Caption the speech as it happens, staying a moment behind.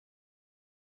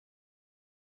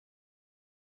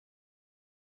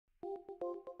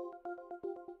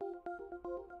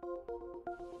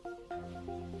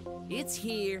It's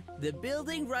here, the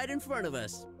building right in front of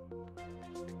us.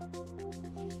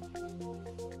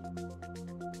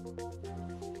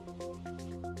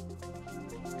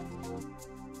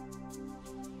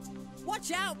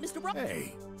 Watch out, Mr. Brok!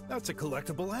 Hey, that's a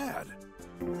collectible ad.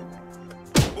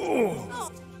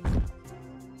 Oh!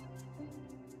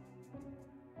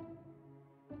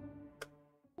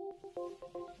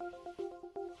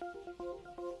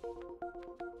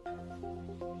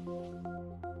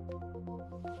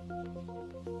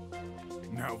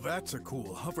 Now that's a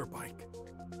cool hover bike.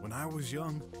 When I was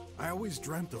young, I always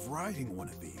dreamt of riding one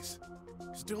of these.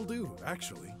 Still do,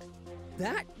 actually.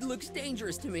 That looks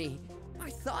dangerous to me. I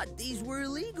thought these were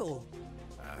illegal.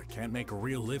 Can't make a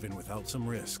real living without some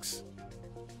risks.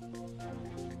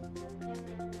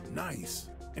 Nice.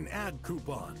 An ad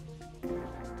coupon.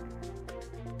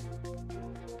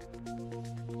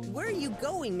 Where are you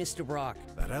going, Mr. Brok?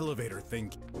 That elevator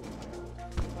thing.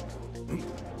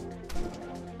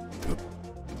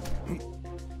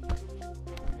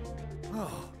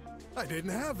 Oh, I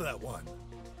didn't have that one.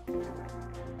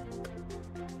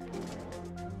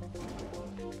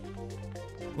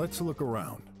 Let's look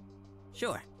around.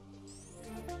 Sure.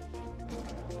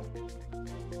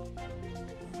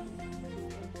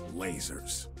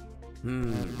 Lasers.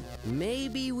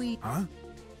 Maybe we... Huh?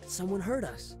 Someone heard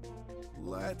us.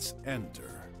 Let's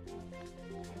enter.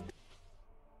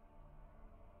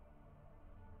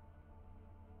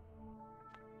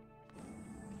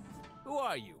 Who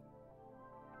are you?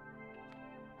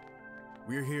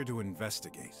 We're here to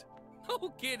investigate. No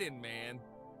kidding, man.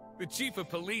 The chief of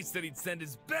police said he'd send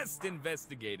his best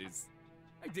investigators.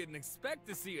 I didn't expect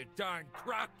to see a darn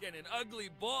crock and an ugly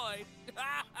boy.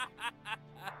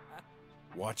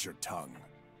 Watch your tongue.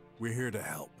 We're here to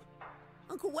help.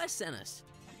 Uncle Wes sent us.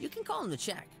 You can call him to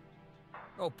check.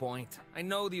 No point. I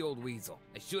know the old weasel.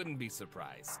 I shouldn't be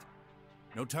surprised.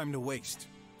 No time to waste.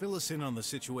 Fill us in on the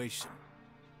situation.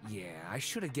 Yeah, I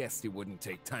should have guessed it wouldn't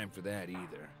take time for that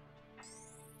either.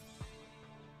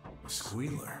 A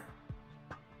squealer.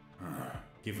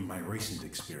 Given my recent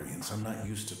experience, I'm not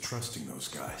used to trusting those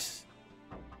guys.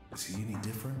 Is he any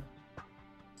different?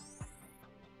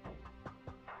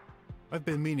 I've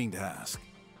been meaning to ask,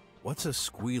 what's a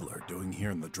squealer doing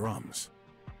here in the drums?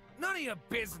 None of your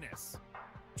business!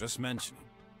 Just mentioning.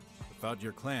 I thought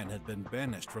your clan had been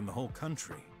banished from the whole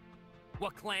country.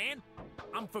 What clan?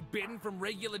 I'm forbidden from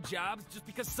regular jobs just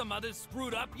because some others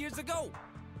screwed up years ago?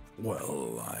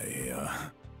 Well,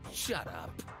 Shut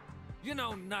up. You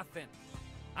know nothing.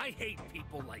 I hate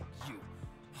people like you.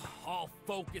 All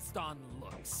focused on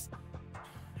looks.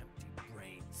 Empty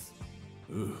brains.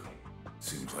 Ooh,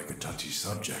 seems like a touchy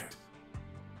subject.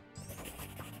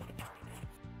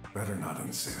 Better not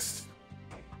insist.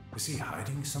 Is he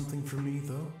hiding something from me,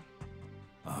 though?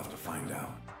 I'll have to find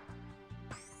out.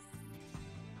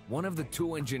 One of the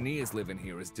 2 engineers living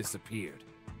here has disappeared.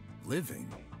 Living?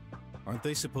 Aren't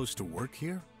they supposed to work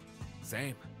here?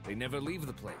 Same. They never leave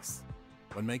the place.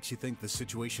 What makes you think the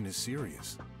situation is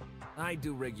serious? I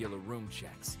do regular room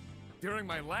checks. During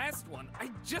my last one, I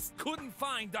just couldn't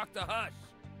find Dr. Hush.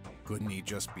 Couldn't he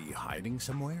just be hiding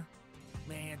somewhere?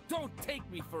 Man, don't take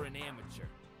me for an amateur.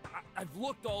 I've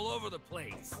looked all over the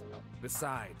place.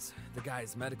 Besides, the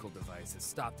guy's medical device has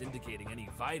stopped indicating any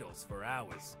vitals for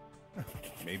hours.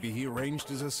 Maybe he arranged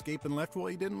his escape and left while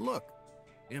he didn't look.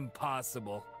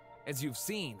 Impossible. As you've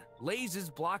seen,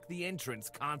 lasers block the entrance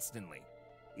constantly.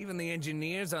 Even the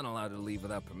engineers aren't allowed to leave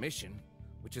without permission,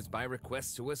 which is by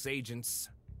request to us agents.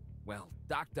 Well,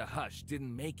 Dr. Hush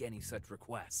didn't make any such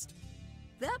request.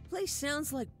 That place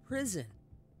sounds like prison.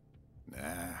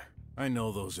 Nah, I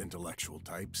know those intellectual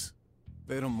types.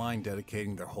 They don't mind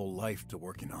dedicating their whole life to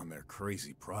working on their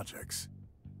crazy projects.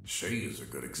 Shay is a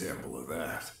good example of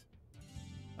that.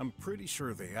 I'm pretty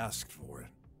sure they asked for it.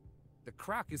 The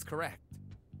croc is correct.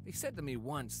 They said to me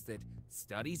once that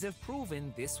studies have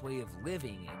proven this way of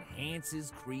living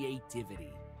enhances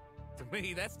creativity. To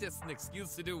me, that's just an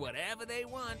excuse to do whatever they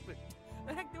want, but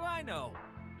the heck do I know?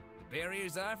 The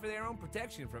barriers are for their own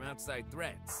protection from outside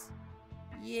threats.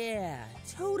 Yeah,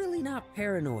 totally not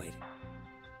paranoid.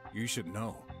 You should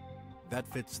know. That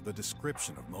fits the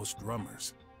description of most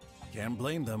drummers. Can't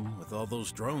blame them with all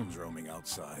those drones roaming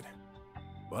outside.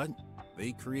 But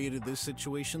they created this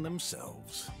situation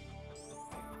themselves.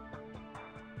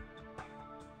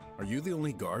 Are you the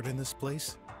only guard in this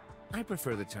place? I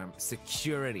prefer the term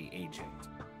security agent.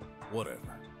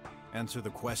 Whatever. Answer the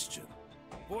question.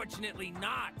 Fortunately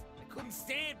not. I couldn't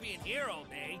stand being here all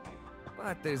day.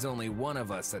 But there's only one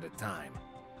of us at a time.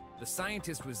 The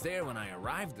scientist was there when I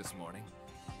arrived this morning.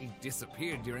 He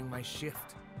disappeared during my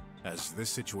shift. Has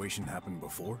this situation happened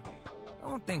before? I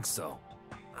don't think so.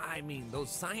 I mean,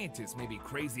 those scientists may be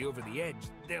crazy over the edge.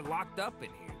 They're locked up in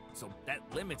here, so that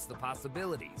limits the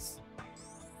possibilities.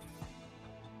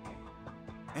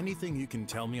 Anything you can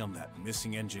tell me on that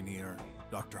missing engineer,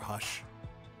 Dr. Hush?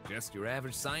 Just your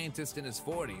average scientist in his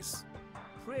 40s.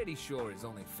 Pretty sure his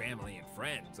only family and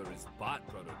friends are his bot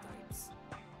prototypes.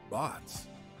 Bots?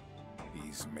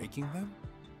 He's making them?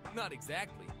 Not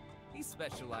exactly. He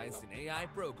specialized in AI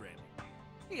programming.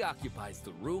 He occupies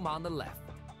the room on the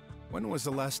left. When was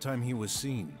the last time he was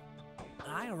seen?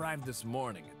 I arrived this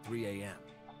morning at 3 a.m.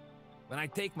 When I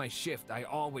take my shift, I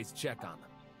always check on him.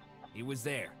 He was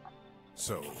there.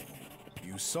 So,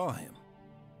 you saw him?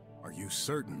 Are you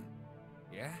certain?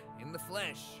 Yeah, in the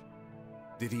flesh.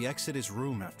 Did he exit his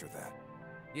room after that?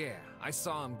 Yeah, I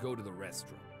saw him go to the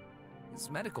restroom. His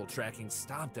medical tracking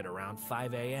stopped at around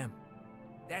 5 a.m.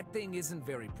 That thing isn't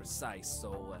very precise,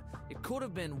 so it could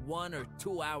have been 1 or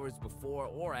 2 hours before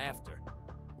or after.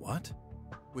 What?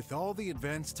 With all the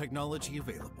advanced technology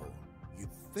available,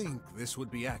 you'd think this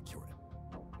would be accurate.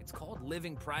 It's called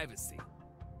living privacy.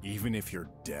 Even if you're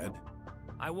dead?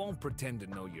 I won't pretend to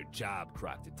know your job,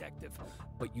 Croc Detective,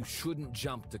 but you shouldn't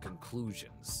jump to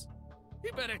conclusions.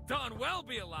 You better darn well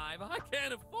be alive. I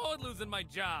can't afford losing my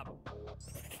job.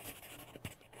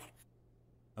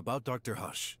 About Dr.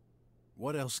 Hush,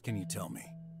 what else can you tell me?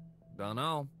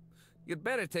 Dunno. You'd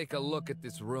better take a look at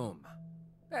this room.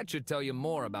 That should tell you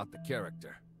more about the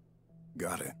character.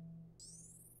 Got it.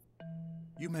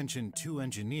 You mentioned 2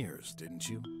 engineers, didn't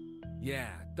you?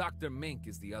 Yeah, Dr. Mink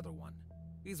is the other one.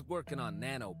 He's working on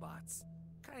nanobots.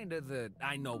 Kinda the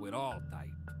I-know-it-all type.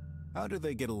 How do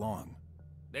they get along?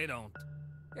 They don't.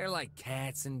 They're like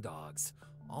cats and dogs,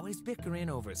 always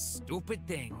bickering over stupid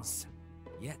things.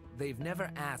 Yet they've never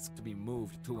asked to be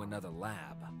moved to another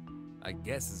lab. I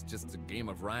guess it's just a game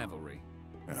of rivalry.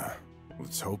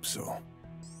 Let's hope so.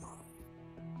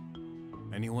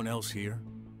 Anyone else here?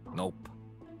 Nope.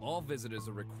 All visitors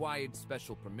are required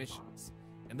special permissions,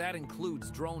 and that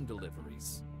includes drone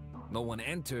deliveries. No one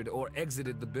entered or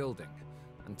exited the building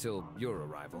until your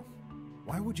arrival.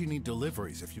 Why would you need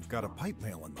deliveries if you've got a pipe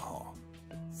mail in the hall?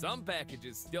 Some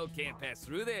packages still can't pass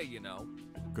through there, you know.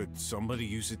 Could somebody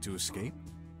use it to escape?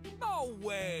 No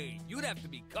way! You'd have to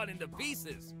be cut into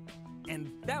pieces.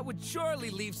 And that would surely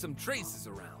leave some traces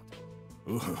around.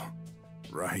 Ugh,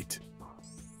 right.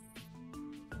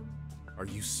 Are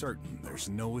you certain there's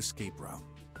no escape route?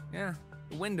 Yeah,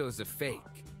 the windows are fake.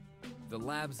 The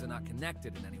labs are not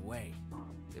connected in any way.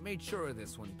 They made sure of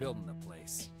this when building the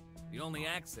place. The only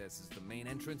access is the main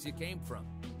entrance you came from.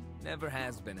 Never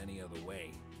has been any other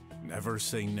way. Never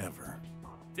say never.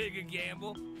 Take a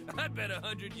gamble? I'd bet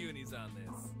 100 unis on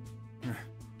this.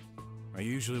 I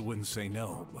usually wouldn't say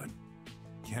no, but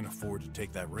can't afford to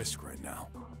take that risk right now.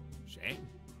 Shame.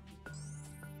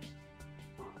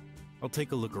 I'll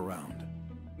take a look around.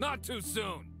 Not too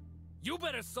soon. You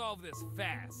better solve this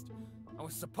fast. I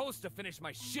was supposed to finish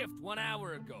my shift 1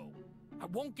 hour ago. I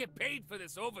won't get paid for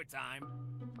this overtime.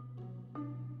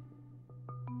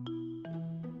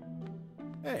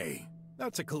 Hey,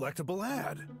 that's a collectible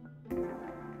ad.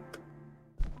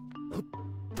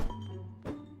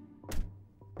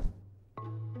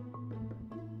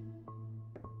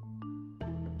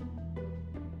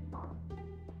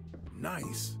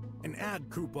 Nice. An ad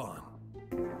coupon.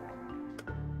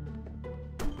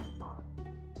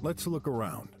 Let's look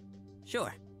around.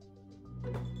 Sure.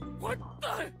 What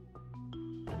the?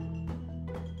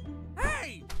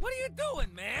 Hey! What are you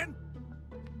doing, man?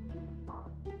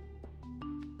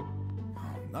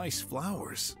 Nice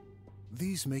flowers.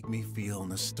 These make me feel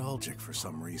nostalgic for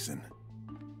some reason.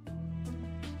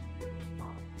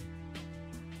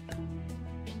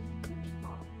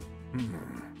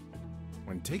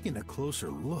 When taking a closer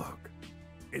look,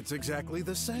 it's exactly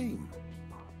the same.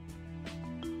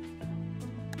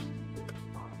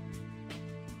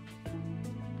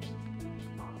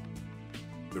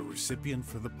 The recipient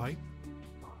for the pipe?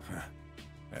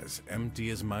 As empty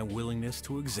as my willingness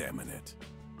to examine it.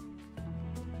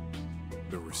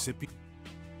 The recipient...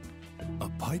 A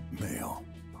pipe mail?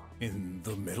 In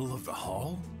the middle of the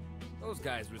hall? Those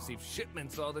guys receive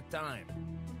shipments all the time.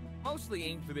 Mostly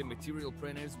aimed for their material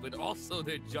printers, but also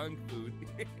their junk food.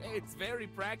 It's very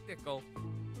practical.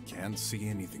 Can't see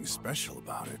anything special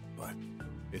about it, but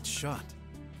it's shut.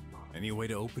 Any way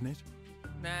to open it?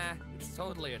 Nah, it's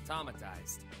totally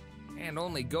automatized. And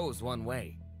only goes one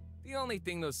way. The only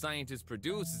thing those scientists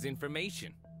produce is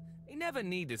information. They never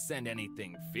need to send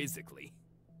anything physically.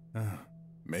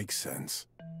 Makes sense.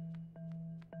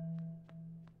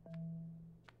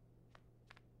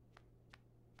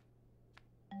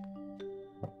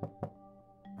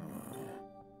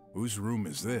 Whose room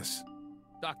is this?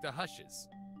 Dr. Hush's.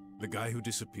 The guy who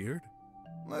disappeared?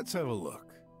 Let's have a look.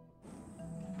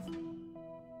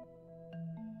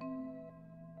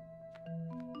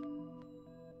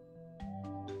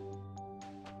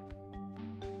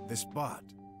 This bot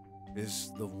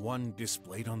is the one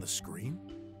displayed on the screen?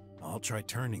 I'll try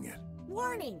turning it.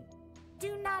 Warning!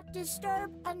 Do not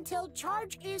disturb until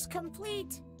charge is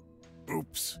complete.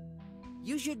 Oops.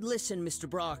 You should listen, Mr.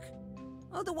 Brock.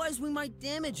 Otherwise, we might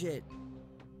damage it.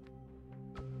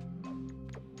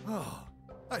 Oh,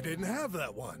 I didn't have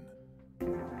that one.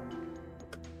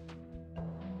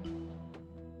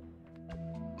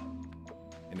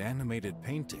 An animated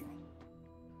painting.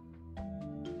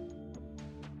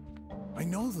 I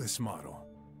know this model.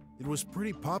 It was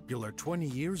pretty popular 20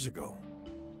 years ago.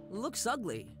 Looks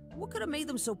ugly. What could have made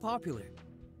them so popular?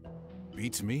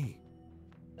 Beats me.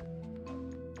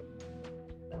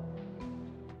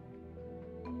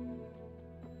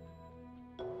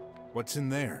 What's in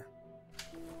there?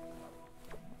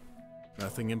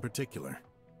 Nothing in particular.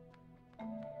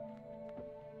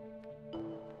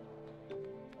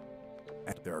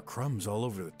 There are crumbs all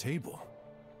over the table.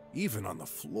 Even on the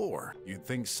floor. You'd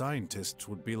think scientists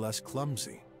would be less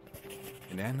clumsy.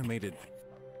 An animated...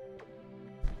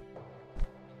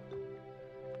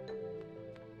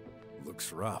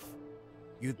 Looks rough.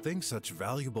 You'd think such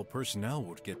valuable personnel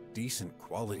would get decent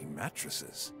quality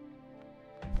mattresses.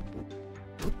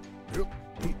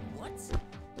 What?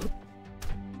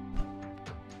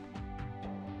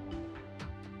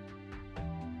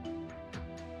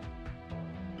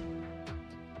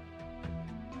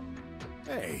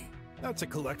 Hey, that's a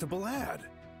collectible ad.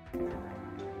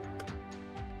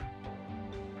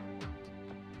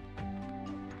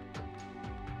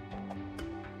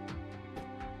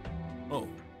 Oh,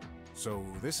 so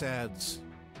this adds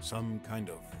some kind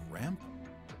of ramp?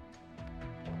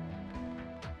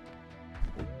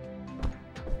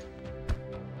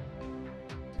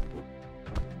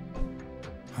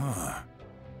 Huh.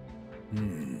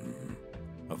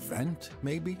 A vent,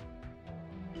 maybe?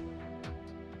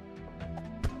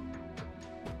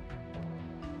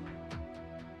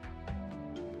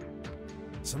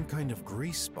 Some kind of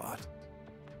grease spot.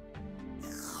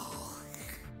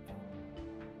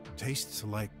 Tastes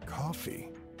like coffee.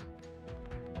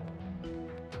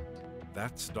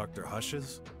 That's Dr.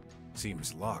 Hush's?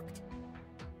 Seems locked.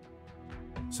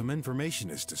 Some information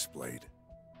is displayed.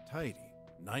 Tidy,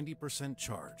 90%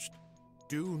 charged.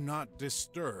 Do not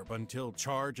disturb until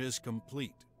charge is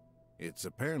complete. It's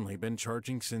apparently been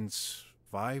charging since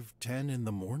 5:10 in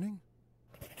the morning?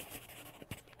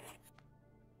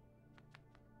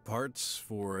 Parts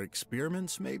for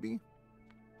experiments, maybe?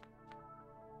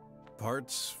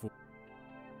 Parts for...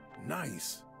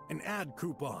 Nice! An ad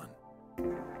coupon!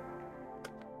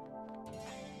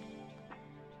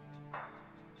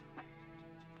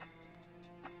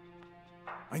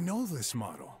 I know this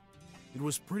model. It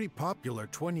was pretty popular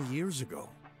 20 years ago.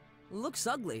 Looks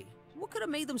ugly. What could have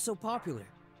made them so popular?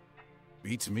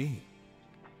 Beats me.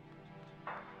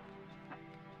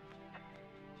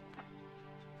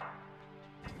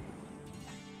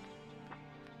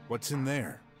 What's in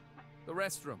there? The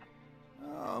restroom.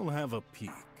 I'll have a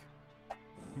peek.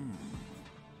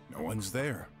 No one's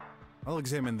there. I'll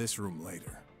examine this room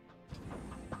later.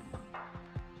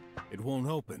 It won't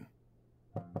open.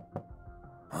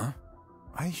 Huh?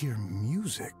 I hear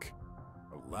music.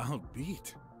 A loud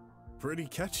beat. Pretty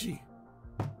catchy.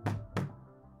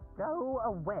 Go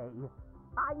away.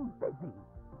 I'm busy.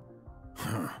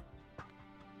 Huh.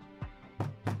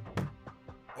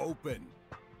 Open.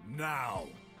 Now.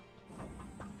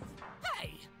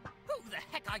 Hey! Who the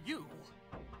heck are you?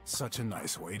 Such a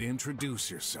nice way to introduce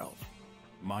yourself.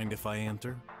 Mind if I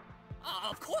enter?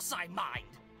 Of course I mind.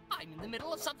 I'm in the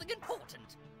middle of something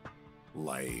important.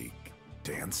 Like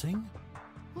dancing?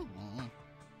 Hmm.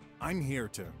 I'm here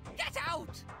to... Get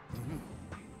out!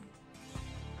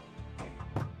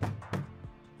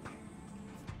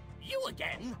 You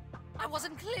again? I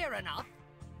wasn't clear enough.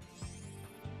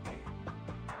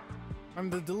 I'm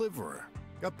the deliverer.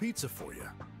 Got pizza for you.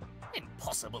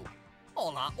 Impossible.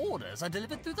 All our orders are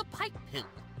delivered through the pipe hill.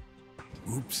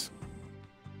 Oops.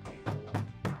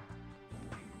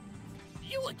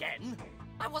 You again?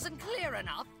 I wasn't clear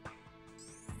enough.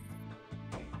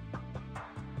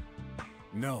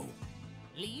 No.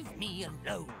 Leave me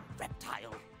alone,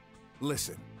 reptile.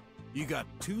 Listen, you got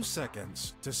 2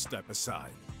 seconds to step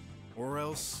aside. Or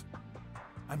else,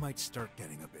 I might start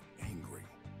getting a bit angry.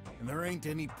 And there ain't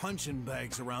any punching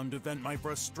bags around to vent my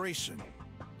frustration.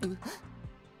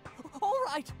 All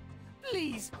right.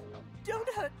 Please, don't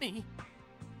hurt me.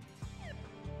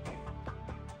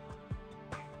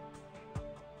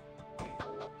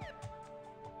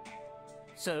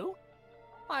 So,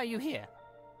 why are you here?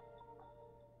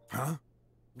 Huh?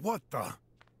 What the?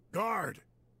 Guard!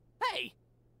 Hey!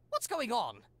 What's going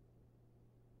on?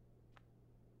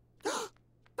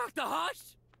 Dr.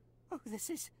 Hush? Oh, this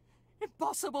is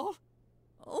impossible.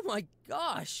 Oh my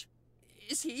gosh!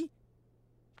 Is he?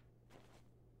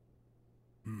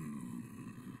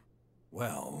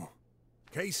 Well,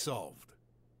 case solved.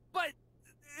 But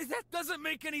that doesn't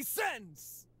make any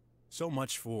sense. So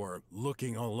much for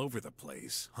looking all over the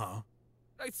place, huh?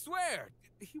 I swear,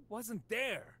 he wasn't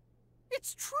there.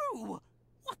 It's true!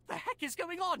 What the heck is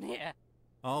going on here?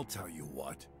 I'll tell you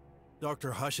what.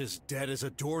 Dr. Hush is dead as a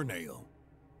doornail.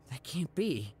 That can't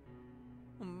be.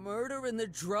 A murder in the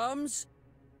drums?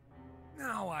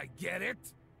 Now I get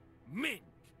it. Mink,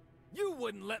 you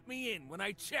wouldn't let me in when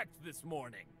I checked this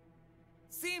morning.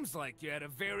 Seems like you had a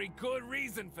very good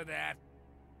reason for that.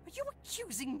 Are you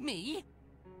accusing me?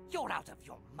 You're out of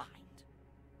your mind.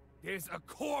 There's a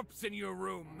corpse in your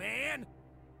room, man.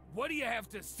 What do you have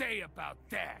to say about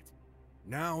that?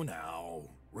 Now,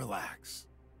 relax.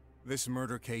 This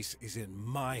murder case is in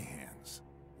my hands.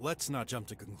 Let's not jump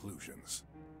to conclusions.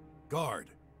 Guard,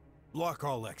 block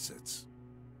all exits.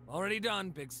 Already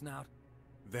done, Big Snout.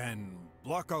 Then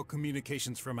block all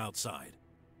communications from outside.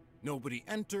 Nobody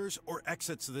enters or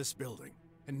exits this building,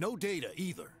 and no data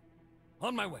either.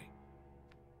 On my way.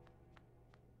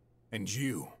 And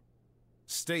you,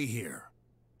 stay here.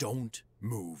 Don't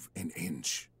move an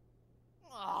inch.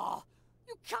 Oh,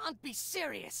 you can't be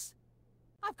serious.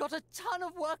 I've got a ton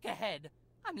of work ahead.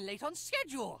 I'm late on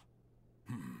schedule.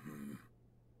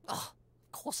 Oh,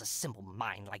 of course a simple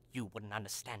mind like you wouldn't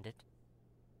understand it.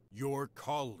 Your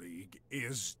colleague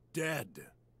is dead.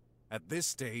 At this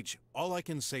stage, all I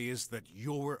can say is that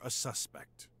you're a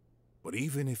suspect. But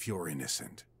even if you're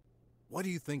innocent, what do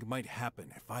you think might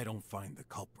happen if I don't find the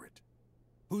culprit?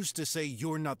 Who's to say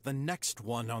you're not the next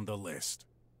one on the list?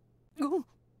 Ooh.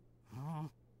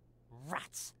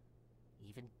 Rats.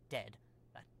 Even dead,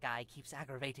 that guy keeps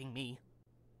aggravating me.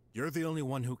 You're the only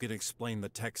one who can explain the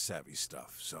tech-savvy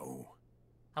stuff, so...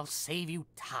 I'll save you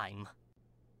time.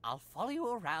 I'll follow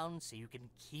you around so you can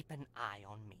keep an eye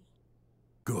on me.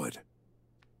 Good.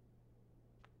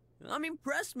 I'm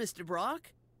impressed, Mr.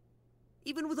 Brock.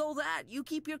 Even with all that, you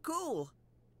keep your cool.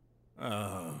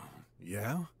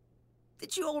 Yeah?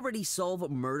 Did you already solve a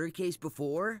murder case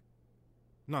before?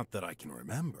 Not that I can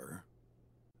remember.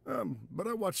 But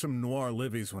I watched some noir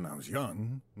livies when I was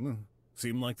young.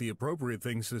 Seemed like the appropriate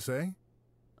things to say.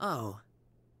 Oh.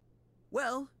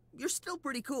 Well, you're still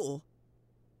pretty cool.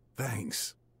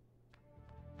 Thanks.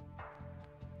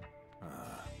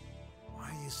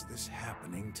 Why is this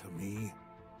happening to me?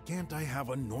 Can't I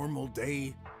have a normal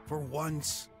day for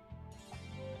once?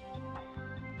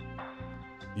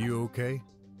 You okay?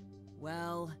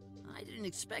 Well, I didn't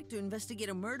expect to investigate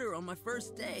a murder on my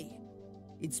first day.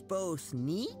 It's both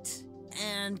neat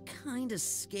and kinda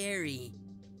scary,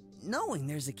 knowing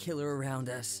there's a killer around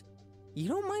us. You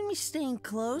don't mind me staying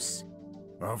close?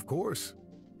 Of course.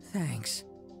 Thanks.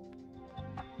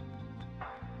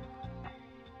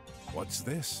 What's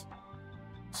this?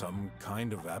 Some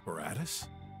kind of apparatus?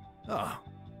 Ah,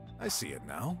 I see it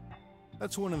now.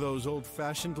 That's one of those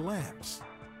old-fashioned lamps.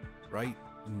 Right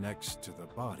next to the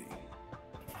body.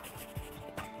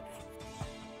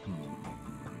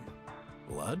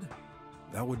 Blood?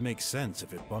 That would make sense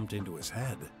if it bumped into his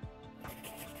head.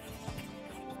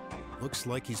 Looks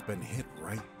like he's been hit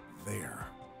right there.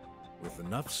 With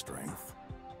enough strength,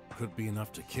 could be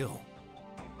enough to kill.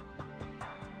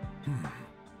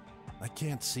 I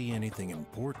can't see anything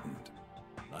important.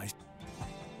 Nice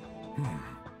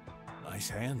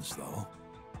hands, though.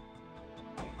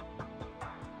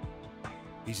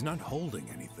 He's not holding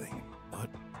anything, but...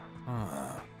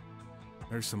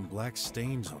 there's some black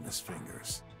stains on his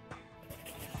fingers.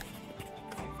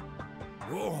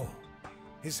 Whoa!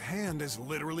 His hand is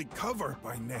literally covered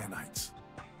by nanites.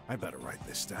 I better write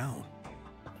this down.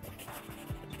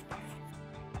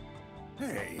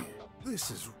 Hey,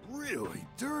 this is really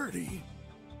dirty.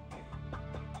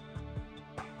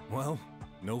 Well,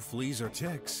 no fleas or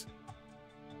ticks.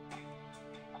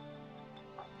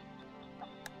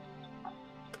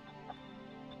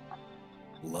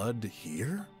 Blood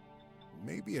here?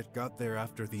 Maybe it got there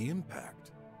after the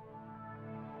impact.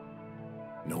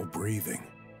 No breathing.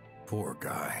 Poor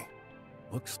guy.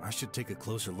 I should take a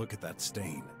closer look at that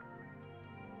stain.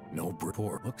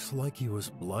 Looks like he was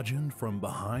bludgeoned from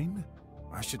behind?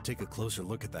 I should take a closer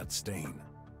look at that stain.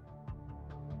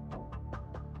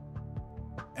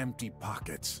 Empty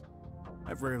pockets.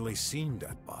 I've rarely seen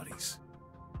dead bodies,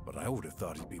 but I would have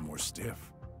thought he'd be more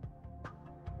stiff.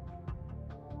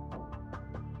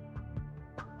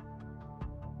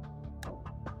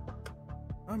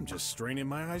 I'm just straining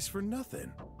my eyes for nothing.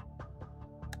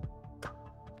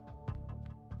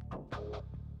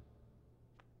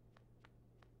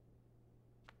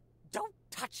 Don't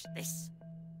touch this!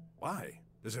 Why?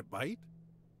 Does it bite?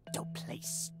 Don't play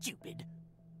stupid.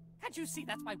 Can't you see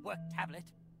that's my work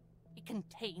tablet? It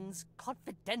contains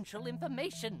confidential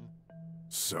information.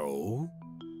 So?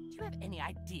 Do you have any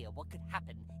idea what could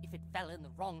happen if it fell in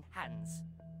the wrong hands?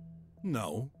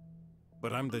 No.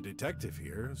 But I'm the detective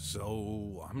here,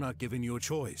 so I'm not giving you a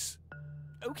choice.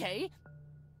 Okay.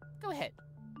 Go ahead.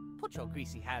 Put your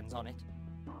greasy hands on it.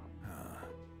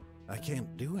 I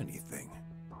can't do anything.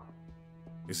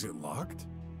 Is it locked?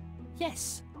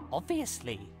 Yes,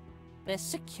 obviously. There's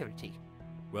security.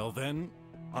 Well then,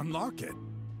 unlock it.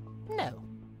 No.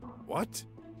 What?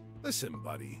 Listen,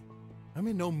 buddy. I'm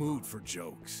in no mood for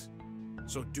jokes.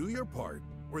 So do your part,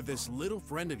 or this little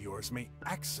friend of yours may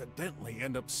accidentally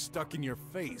end up stuck in your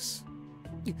face.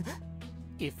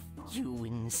 If you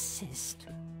insist.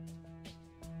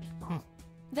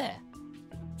 There.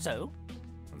 So?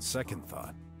 On second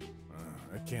thought,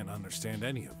 I can't understand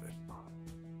any of it.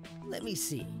 Let me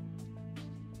see.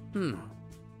 Oh.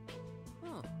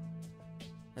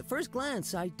 At first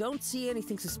glance, I don't see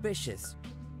anything suspicious.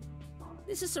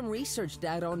 This is some research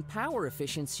data on power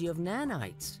efficiency of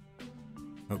nanites.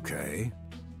 Okay.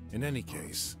 In any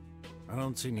case, I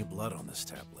don't see any blood on this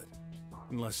tablet.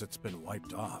 Unless it's been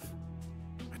wiped off.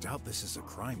 I doubt this is a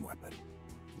crime weapon.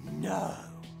 No.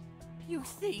 You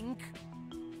think?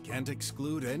 Can't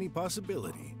exclude any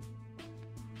possibility.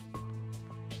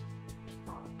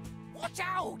 Watch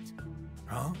out!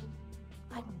 Huh?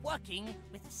 I'm working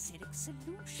with acidic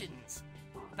solutions.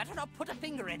 Better not put a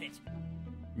finger in it.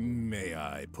 May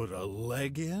I put a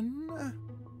leg in?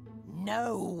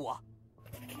 No!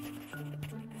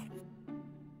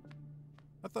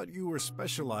 I thought you were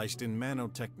specialized in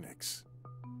nanotechnics.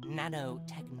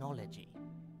 Nanotechnology.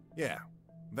 Yeah,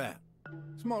 that.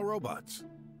 Small robots.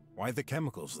 Why the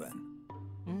chemicals then?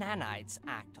 Nanites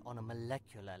act on a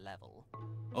molecular level.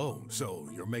 Oh, so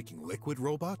you're making liquid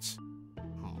robots?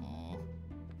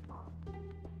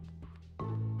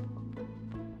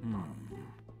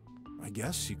 I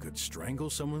guess you could strangle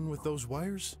someone with those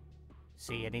wires?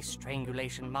 See any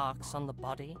strangulation marks on the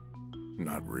body?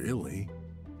 Not really.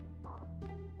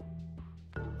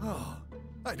 Oh,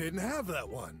 I didn't have that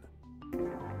one.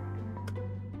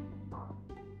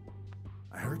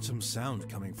 I heard some sound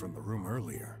coming from the room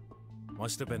earlier.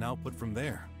 Must have been output from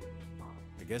there.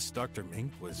 I guess Dr.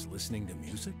 Mink was listening to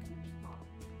music?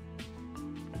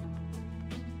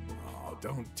 Oh,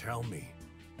 don't tell me.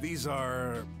 These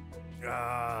are...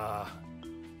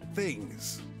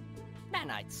 things.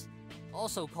 Nanites,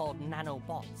 also called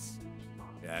nanobots.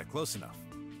 Yeah, close enough.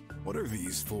 What are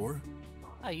these for?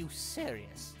 Are you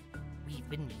serious? We've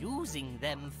been using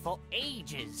them for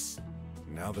ages.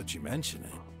 Now that you mention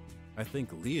it, I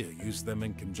think Leah used them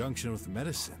in conjunction with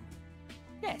medicine.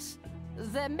 Yes,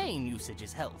 their main usage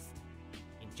is health.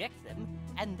 Inject them,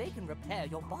 and they can repair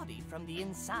your body from the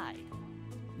inside.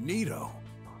 Neato.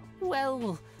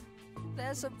 Well,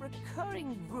 there's a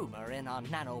recurring rumor in our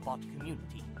nanobot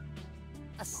community.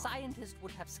 A scientist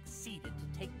would have succeeded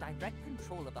to take direct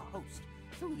control of a host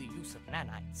through the use of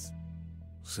nanites.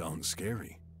 Sounds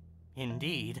scary.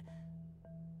 Indeed.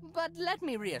 But let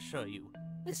me reassure you,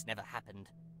 this never happened.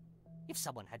 If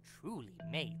someone had truly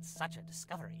made such a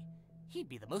discovery, he'd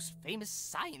be the most famous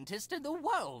scientist in the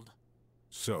world.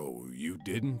 So, you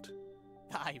didn't?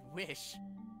 I wish.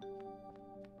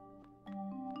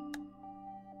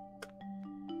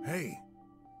 Hey,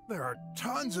 there are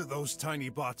tons of those tiny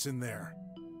bots in there.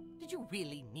 Did you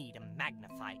really need a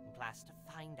magnifying glass to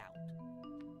find out?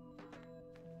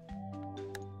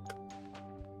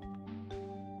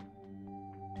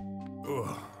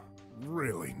 Ugh,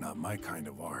 really not my kind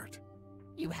of art.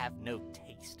 You have no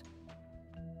taste.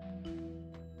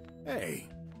 Hey,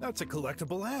 that's a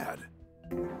collectible ad.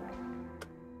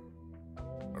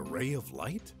 A ray of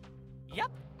light?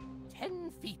 Yup,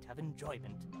 10 feet of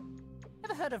enjoyment.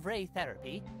 Ever heard of ray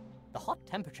therapy? The hot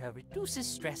temperature reduces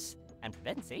stress and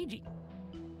prevents aging.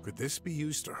 Could this be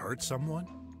used to hurt someone?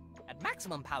 At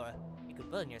maximum power, it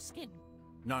could burn your skin.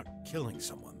 Not killing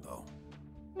someone, though.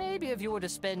 Maybe if you were to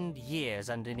spend years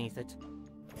underneath it.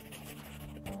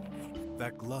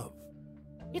 That glove.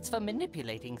 It's for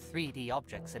manipulating 3D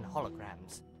objects and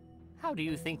holograms. How do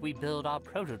you think we build our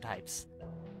prototypes?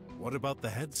 What about the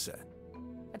headset?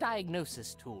 A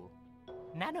diagnosis tool.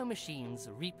 Nanomachines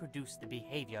reproduce the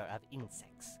behavior of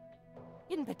insects.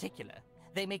 In particular,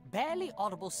 they make barely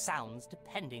audible sounds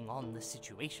depending on the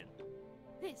situation.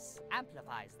 This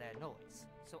amplifies their noise,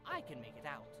 so I can make it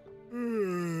out.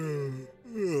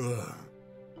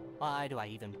 Why do I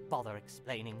even bother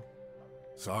explaining?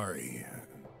 Sorry,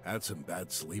 had some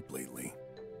bad sleep lately.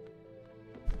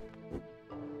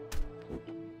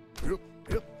 Are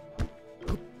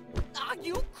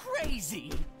you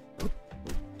crazy?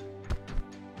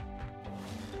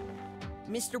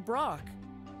 Mr. Brock,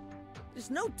 there's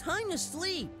no time to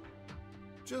sleep.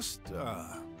 Just,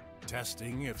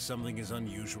 testing if something is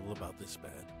unusual about this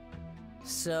bed.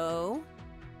 So?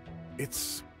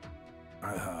 It's,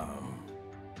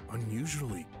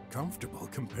 unusually comfortable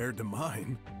compared to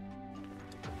mine.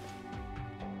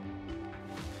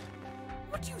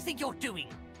 What do you think you're doing?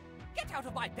 Get out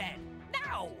of my bed,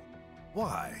 now!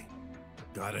 Why?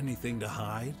 Got anything to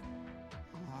hide?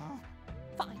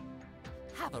 Fine.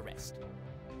 Have a rest.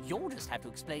 You'll just have to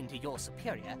explain to your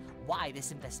superior why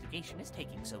this investigation is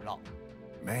taking so long.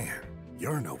 Man,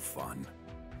 you're no fun.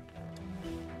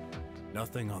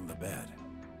 Nothing on the bed.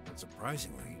 And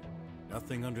surprisingly,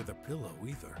 nothing under the pillow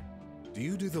either. Do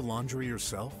you do the laundry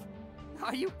yourself?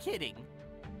 Are you kidding?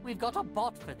 We've got a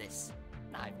bot for this.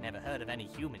 I've never heard of any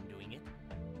human doing it.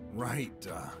 Right,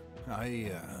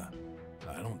 I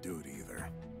don't do it either.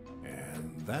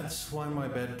 And that's why my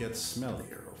bed gets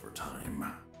smellier over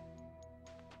time.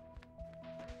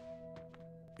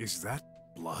 Is that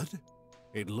blood?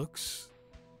 It looks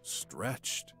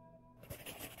stretched.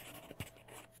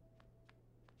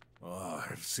 Oh,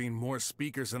 I've seen more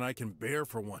speakers than I can bear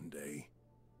for one day.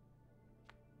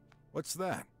 What's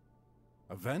that?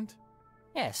 A vent?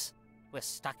 Yes, we're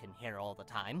stuck in here all the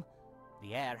time.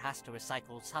 The air has to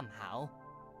recycle somehow.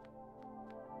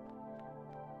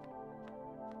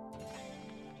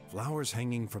 Flowers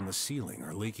hanging from the ceiling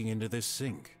are leaking into this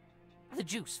sink. The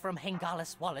juice from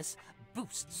Hengalis Wallace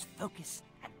boosts focus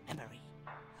and memory.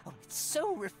 Oh, it's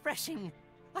so refreshing.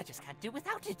 I just can't do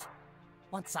without it.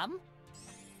 Want some?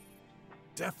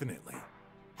 Definitely.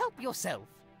 Help yourself.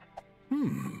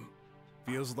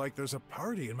 Feels like there's a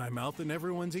party in my mouth and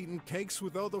everyone's eating cakes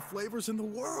with all the flavors in the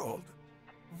world.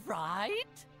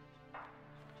 Right?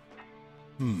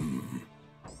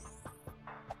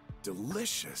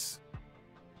 Delicious.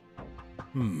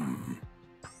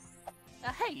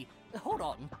 Hey, hold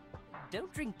on.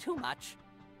 Don't drink too much.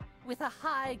 With a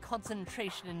high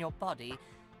concentration in your body,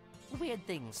 weird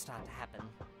things start to happen.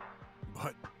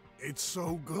 But it's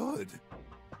so good.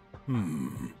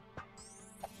 I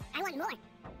want more.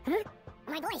 Huh?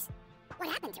 My voice. What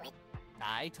happened to it?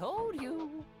 I told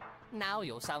you. Now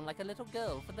you'll sound like a little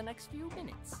girl for the next few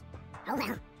minutes. Oh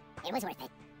well, it was worth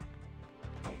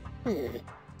it.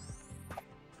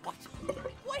 What?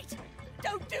 Wait!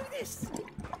 Don't do this!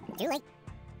 Too late.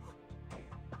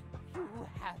 You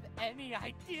have any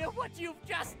idea what you've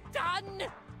just done?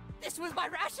 This was my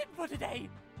ration for today.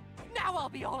 Now I'll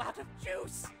be all out of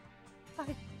juice.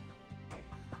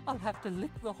 I'll have to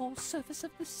lick the whole surface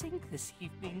of the sink this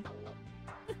evening.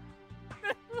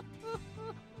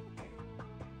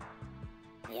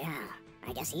 Yeah,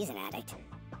 I guess he's an addict.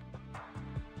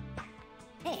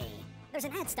 Hey, there's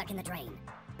an ad stuck in the drain.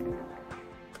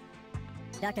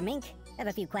 Dr. Mink, I have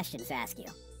a few questions to ask you.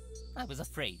 I was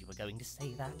afraid you were going to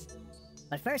say that.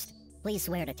 But first, please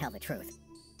swear to tell the truth.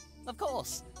 Of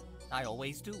course. I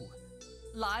always do.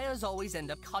 Liars always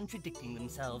end up contradicting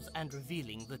themselves and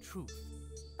revealing the truth.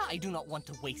 I do not want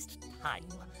to waste time.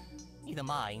 Neither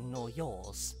mine nor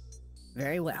yours.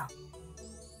 Very well.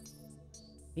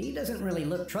 He doesn't really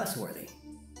look trustworthy.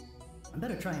 I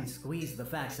better try and squeeze the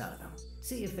facts out of him.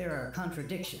 See if there are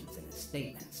contradictions in his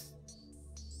statements.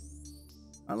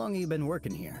 How long have you been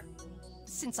working here?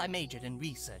 Since I majored in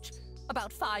research,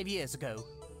 about 5 years ago.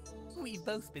 We've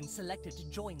both been selected to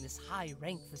join this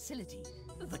high-ranked facility.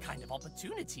 The kind of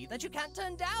opportunity that you can't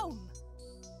turn down.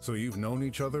 So you've known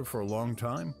each other for a long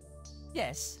time?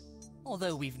 Yes,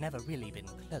 although we've never really been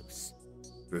close.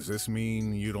 Does this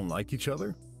mean you don't like each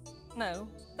other? No,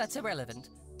 that's irrelevant.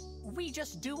 We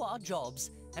just do our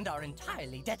jobs and are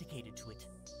entirely dedicated to it.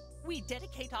 We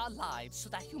dedicate our lives so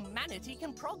that humanity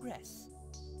can progress.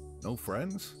 No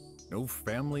friends? No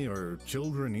family or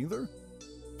children either?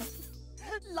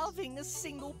 Loving a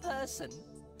single person,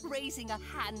 raising a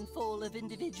handful of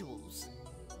individuals.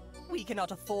 We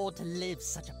cannot afford to live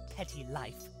such a petty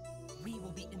life. We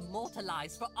will be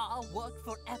immortalized for our work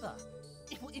forever.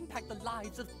 It will impact the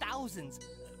lives of thousands,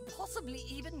 possibly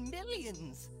even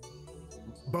millions.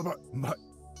 But...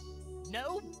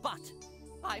 No, but.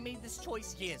 I made this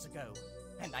choice years ago,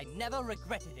 and I never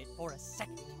regretted it for a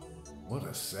second. What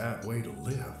a sad way to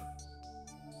live.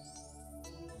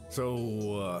 So,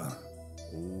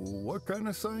 what kind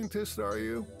of scientist are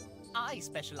you? I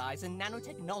specialize in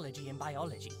nanotechnology and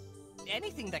biology.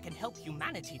 Anything that can help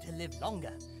humanity to live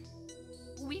longer.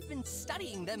 We've been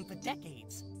studying them for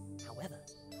decades. However,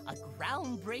 a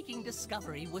groundbreaking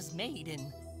discovery was made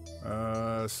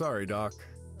in... Sorry, Doc.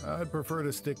 I'd prefer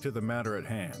to stick to the matter at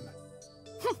hand.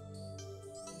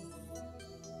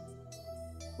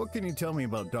 What can you tell me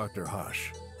about Dr.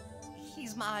 Hush?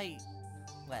 He's my...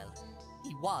 well,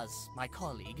 he was my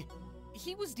colleague.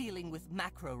 He was dealing with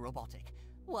macro-robotic,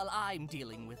 while I'm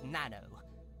dealing with nano.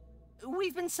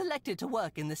 We've been selected to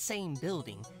work in the same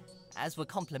building, as we're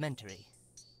complementary.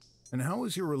 And how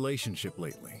is your relationship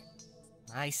lately?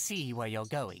 I see where you're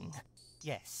going.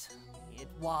 Yes, it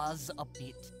was a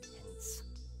bit tense.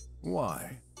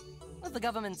 Why? Well, the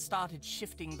government started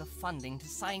shifting the funding to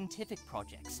scientific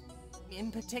projects.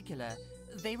 In particular,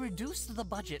 they reduced the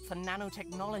budget for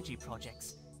nanotechnology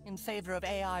projects in favor of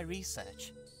AI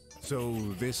research. So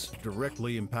this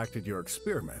directly impacted your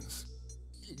experiments?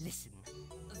 Listen,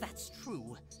 that's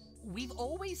true. We've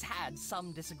always had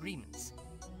some disagreements.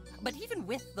 But even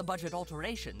with the budget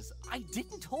alterations, I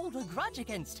didn't hold a grudge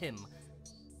against him.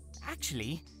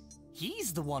 Actually,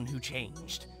 he's the one who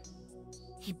changed.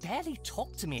 He barely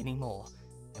talked to me anymore,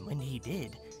 and when he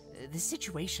did, the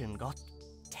situation got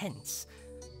tense.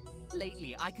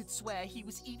 Lately, I could swear he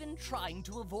was even trying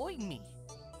to avoid me.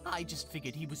 I just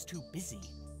figured he was too busy.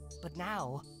 But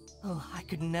now, oh, I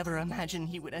could never imagine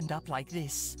he would end up like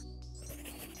this.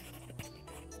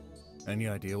 Any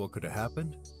idea what could have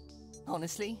happened?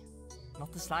 Honestly,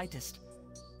 not the slightest.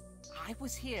 I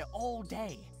was here all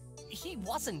day. He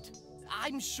wasn't.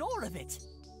 I'm sure of it.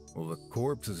 Well, the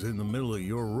corpse is in the middle of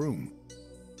your room.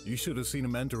 You should have seen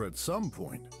him enter at some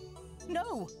point.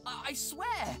 No, I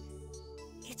swear.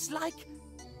 It's like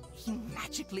he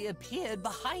magically appeared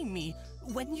behind me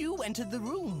when you entered the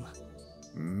room.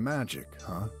 Magic,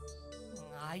 huh?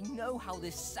 I know how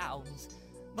this sounds,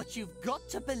 but you've got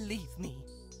to believe me.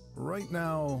 Right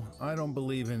now, I don't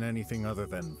believe in anything other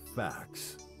than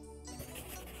facts.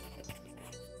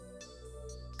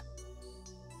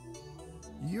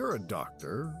 You're a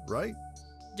doctor, right?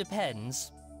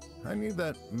 Depends. I need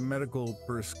that medical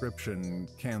prescription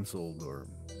canceled or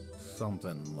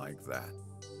something like that.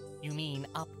 You mean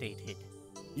updated?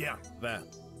 Yeah, that.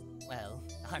 Well,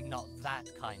 I'm not that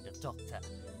kind of doctor.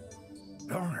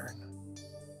 Darn.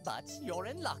 But you're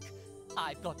in luck.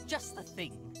 I've got just the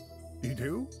thing. You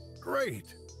do?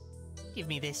 Great. Give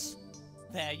me this.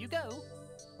 There you go.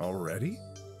 Already?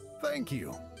 Thank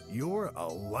you. You're a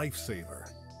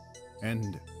lifesaver.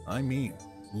 And I mean,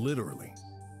 literally.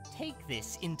 Take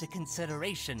this into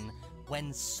consideration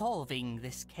when solving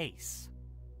this case.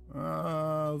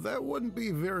 That wouldn't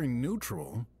be very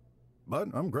neutral. But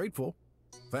I'm grateful.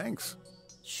 Thanks.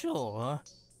 Sure.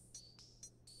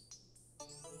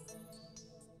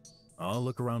 I'll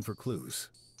look around for clues.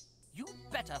 You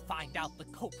better find out the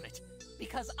culprit,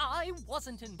 because I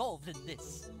wasn't involved in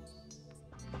this.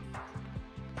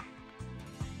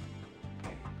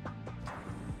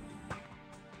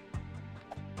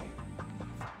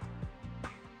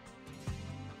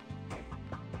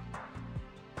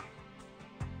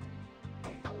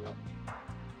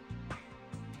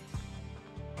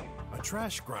 A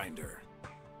trash grinder.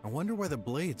 I wonder why the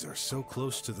blades are so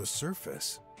close to the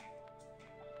surface.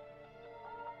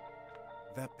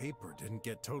 That paper didn't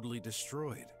get totally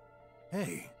destroyed.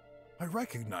 Hey, I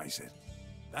recognize it.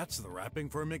 That's the wrapping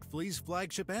for McFlea's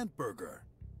flagship ant burger.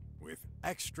 With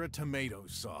extra tomato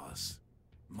sauce.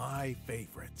 My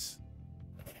favorites.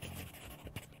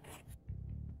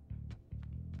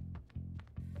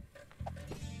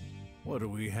 What do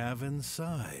we have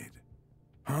inside?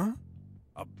 Huh?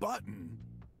 A button?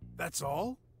 That's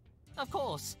all? Of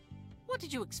course. What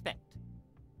did you expect?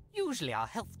 Usually our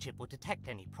health chip will detect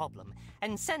any problem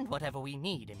and send whatever we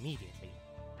need immediately.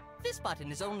 This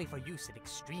button is only for use in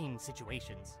extreme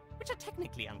situations, which are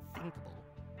technically unthinkable.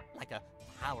 Like a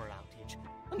power outage,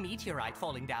 a meteorite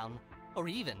falling down, or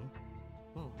even...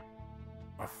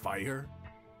 A fire?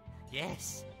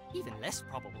 Yes, even less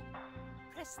probable.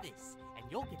 Press this, and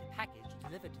you'll get a package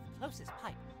delivered to the closest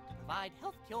pipe to provide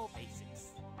health cure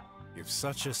basics. If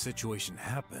such a situation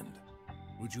happened,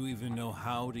 would you even know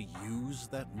how to use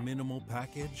that minimal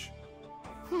package?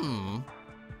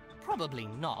 Probably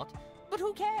not, but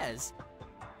who cares?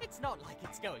 It's not like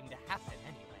it's going to happen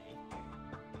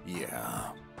anyway.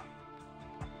 Yeah.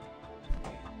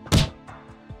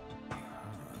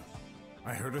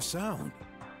 I heard a sound.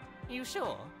 You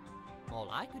sure? All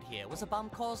I could hear was a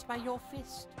bump caused by your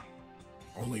fist.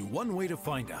 Only one way to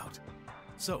find out.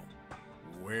 So,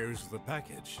 where's the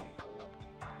package?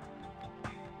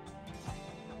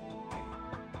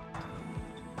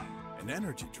 An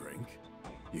energy drink?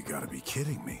 You gotta be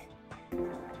kidding me.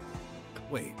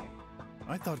 Wait,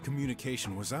 I thought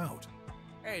communication was out.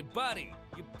 Hey, buddy,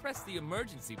 you pressed the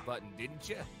emergency button, didn't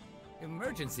you?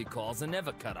 Emergency calls are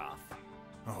never cut off.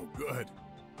 Oh, good.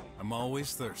 I'm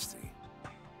always thirsty.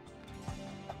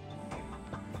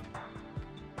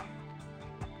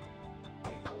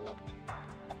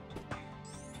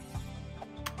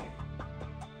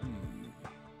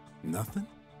 Nothing?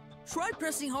 Try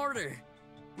pressing harder.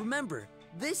 Remember,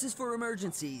 this is for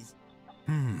emergencies.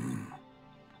 I'm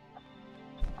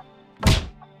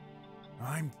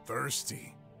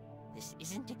thirsty. This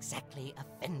isn't exactly a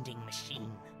vending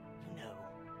machine, you know.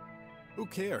 Who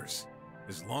cares?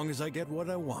 As long as I get what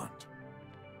I want.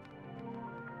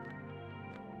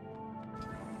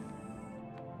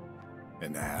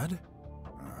 An ad?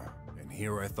 And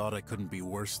here I thought I couldn't be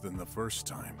worse than the first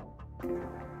time.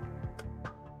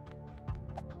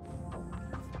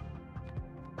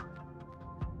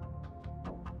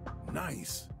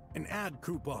 Nice. An ad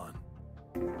coupon.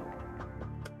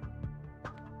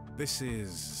 This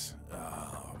is,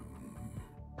 a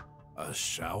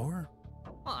shower?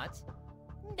 What?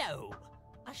 No,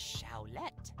 a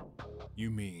showlet. You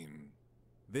mean,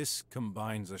 this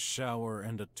combines a shower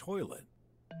and a toilet?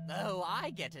 Oh,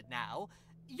 I get it now.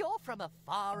 You're from a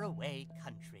faraway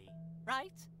country,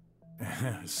 right?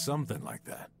 Something like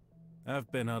that.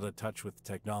 I've been out of touch with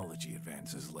technology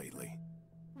advances lately.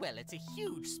 Well, it's a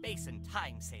huge space and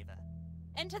time saver.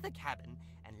 Enter the cabin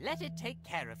and let it take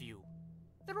care of you.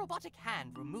 The robotic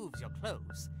hand removes your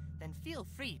clothes, then feel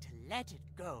free to let it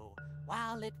go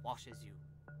while it washes you.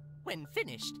 When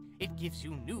finished, it gives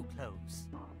you new clothes.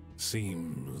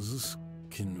 Seems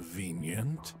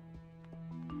convenient.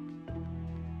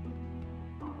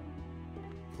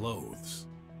 Clothes.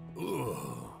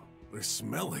 Ugh, they're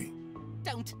smelly.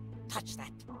 Don't touch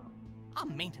that. Our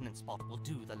maintenance bot will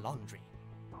do the laundry.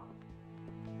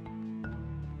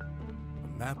 A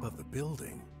map of the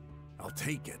building. I'll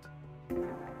take it.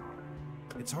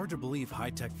 It's hard to believe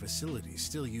high-tech facilities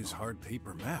still use hard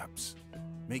paper maps.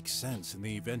 Makes sense in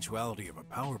the eventuality of a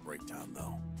power breakdown,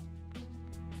 though.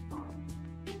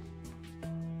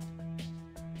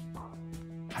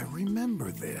 I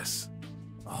remember this.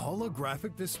 A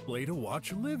holographic display to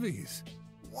watch Livy's.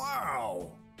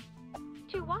 Wow!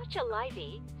 To watch a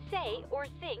livey, say or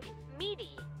think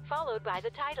meaty, followed by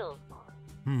the title.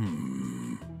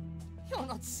 You're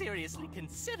not seriously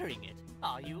considering it,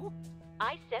 are you?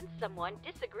 I sense someone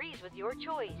disagrees with your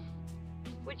choice.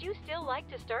 Would you still like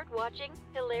to start watching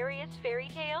hilarious fairy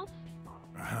tales?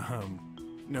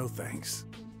 No thanks.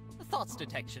 The thoughts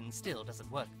detection still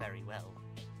doesn't work very well.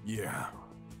 Yeah,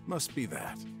 must be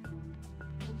that.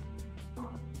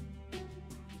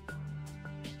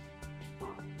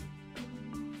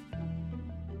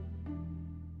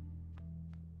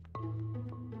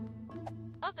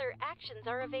 Other actions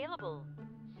are available.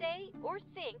 Say or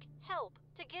think help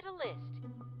to get a list.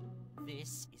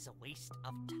 This is a waste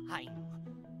of time.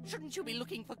 Shouldn't you be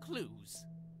looking for clues?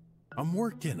 I'm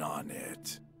working on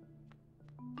it.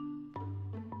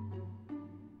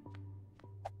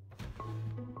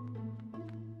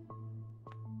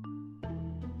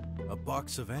 A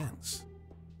box of ants.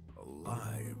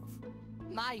 Alive.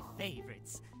 My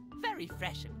favorites. Very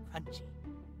fresh and crunchy.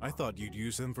 I thought you'd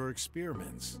use them for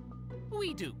experiments.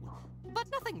 We do, but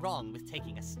nothing wrong with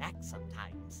taking a snack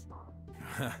sometimes.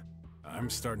 I'm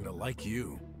starting to like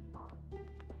you.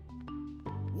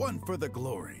 One for the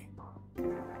glory.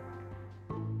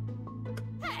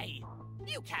 Hey!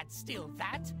 You can't steal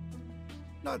that!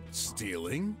 Not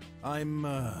stealing. I'm,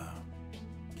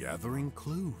 gathering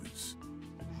clues.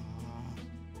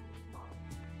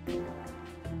 A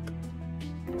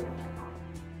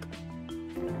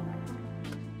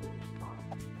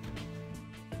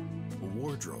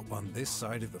wardrobe on this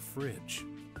side of the fridge.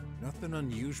 Nothing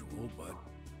unusual, but...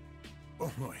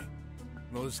 oh boy,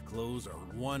 those clothes are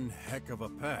one heck of a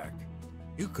pack.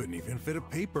 You couldn't even fit a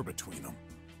paper between them.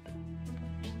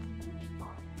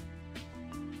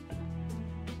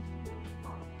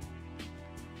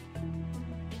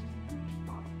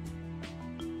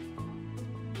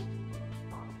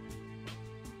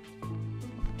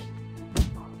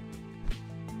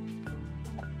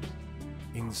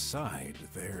 Inside,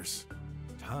 there's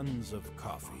tons of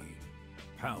coffee.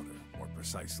 Powder, more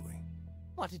precisely.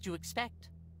 What did you expect?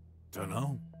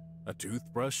 Dunno. A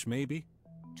toothbrush, maybe?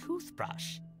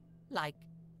 Toothbrush? Like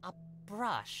a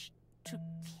brush to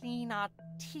clean our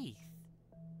teeth?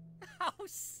 How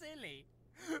silly!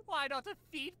 Why not a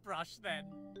feet brush then?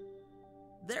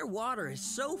 Their water is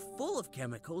so full of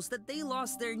chemicals that they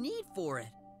lost their need for it.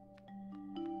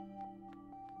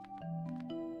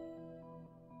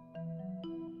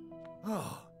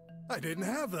 Oh, I didn't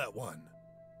have that one.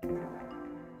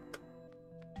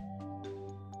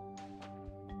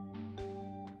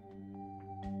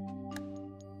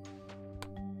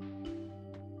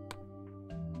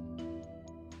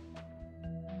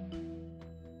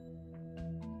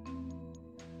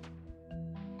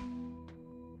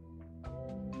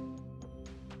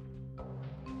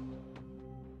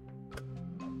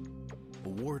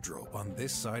 wardrobe on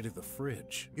this side of the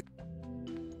fridge.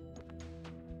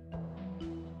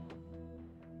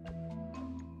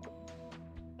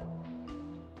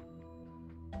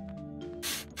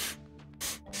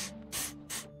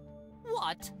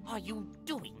 What are you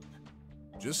doing?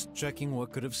 Just checking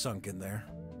what could have sunk in there.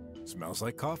 Smells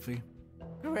like coffee.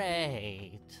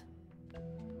 Great.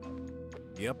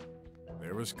 Yep,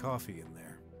 there was coffee in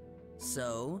there.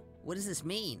 So, what does this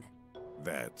mean?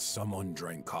 That someone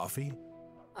drank coffee?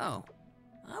 Oh,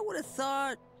 I would have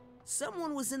thought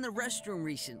someone was in the restroom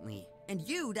recently, and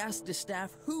you'd ask the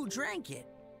staff who drank it.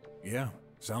 Yeah,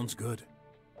 sounds good.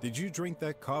 Did you drink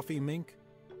that coffee, Mink?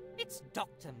 It's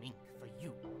Dr. Mink for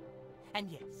you. And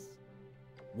yes,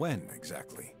 When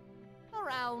exactly?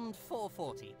 around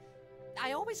 4:40.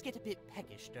 I always get a bit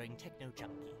peckish during Techno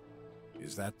Junkie.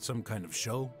 Is that some kind of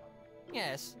show?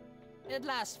 Yes, it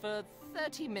lasts for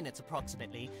 30 minutes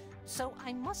approximately, so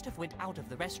I must have went out of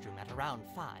the restroom at around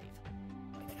 5.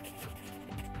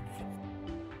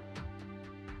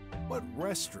 What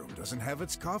restroom doesn't have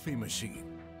its coffee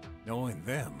machine? Knowing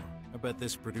them, I bet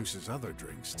this produces other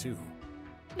drinks too.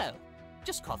 No,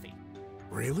 just coffee.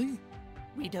 Really?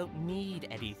 We don't need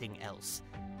anything else.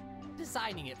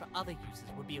 Designing it for other uses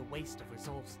would be a waste of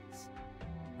resources.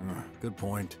 Good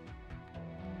point.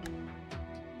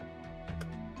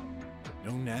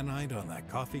 No nanite on that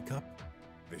coffee cup?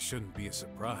 This shouldn't be a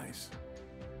surprise.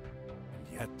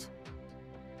 And yet...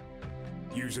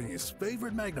 Using his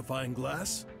favorite magnifying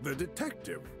glass, the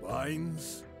detective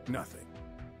finds nothing.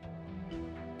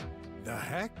 The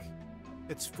heck?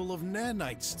 It's full of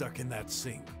nanites stuck in that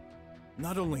sink.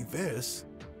 Not only this,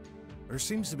 there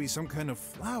seems to be some kind of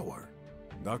flower.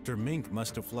 Dr. Mink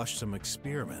must have flushed some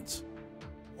experiments.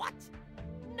 What?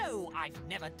 No, I've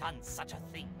never done such a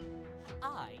thing.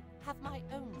 I have my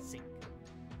own sink.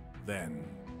 Then,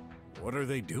 what are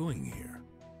they doing here?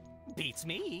 Beats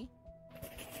me.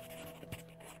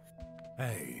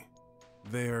 Hey,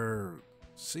 there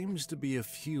seems to be a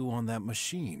few on that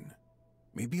machine.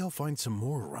 Maybe I'll find some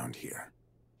more around here.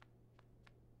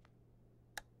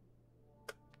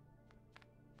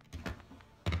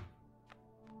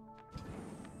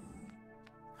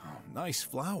 Oh, nice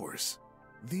flowers.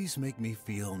 These make me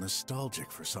feel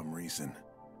nostalgic for some reason.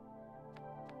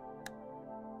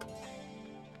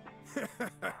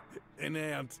 An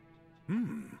ant.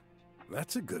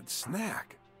 That's a good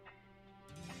snack.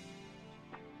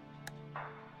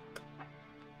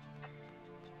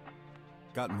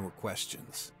 Got more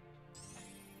questions.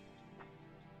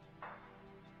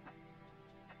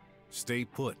 Stay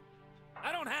put.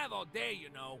 I don't have all day, you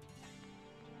know.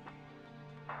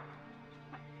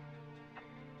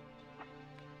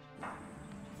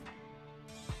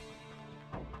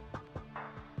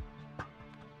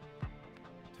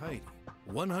 Tidy.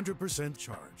 100%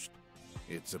 charged.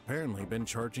 It's apparently been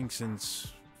charging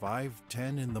since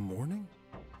 5:10 in the morning?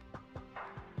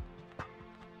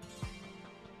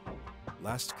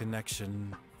 Last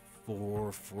connection,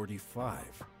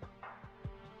 4:45.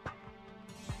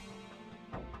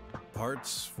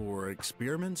 Parts for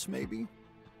experiments, maybe?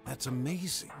 That's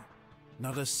amazing.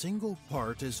 Not a single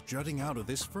part is jutting out of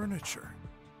this furniture.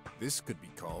 This could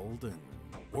be called an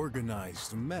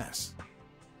organized mess.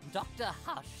 Dr.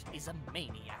 Hush is a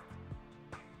maniac.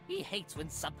 He hates when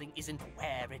something isn't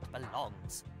where it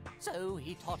belongs. So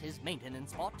he taught his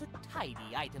maintenance bot to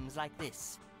tidy items like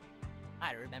this.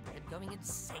 I remember him going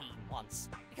insane once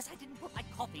because I didn't put my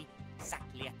coffee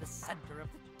exactly at the center of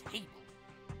the table.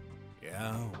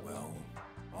 Yeah, well,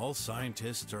 all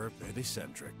scientists are a bit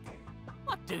eccentric.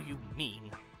 What do you mean?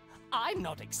 I'm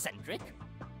not eccentric.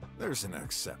 There's an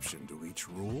exception to each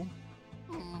rule.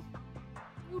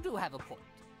 You do have a point.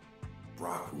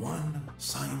 BROK 1,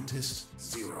 Scientist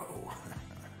 0.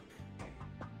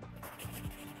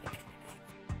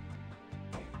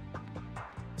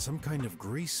 Some kind of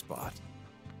grease spot.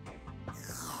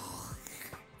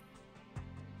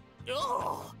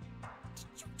 Oh!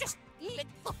 Did you just lick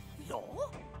the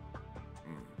floor?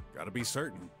 Gotta be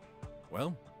certain.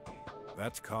 Well,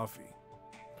 that's coffee.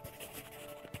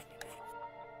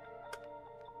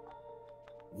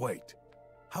 Wait,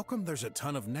 how come there's a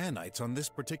ton of nanites on this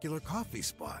particular coffee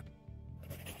spot?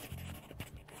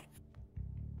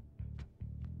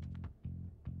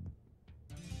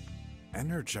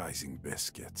 Energizing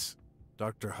biscuits.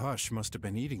 Dr. Hush must have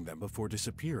been eating them before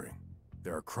disappearing.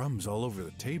 There are crumbs all over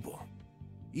the table,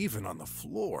 even on the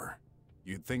floor.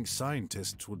 You'd think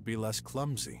scientists would be less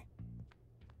clumsy.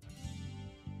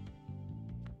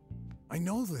 I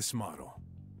know this model.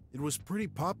 It was pretty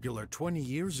popular 20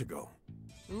 years ago.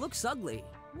 It looks ugly.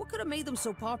 What could have made them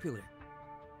so popular?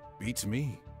 Beats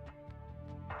me.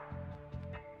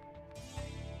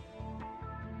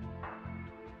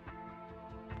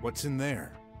 What's in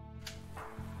there?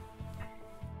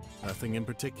 Nothing in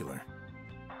particular.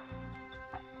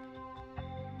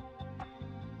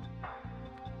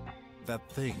 That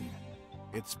thing,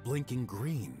 it's blinking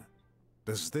green.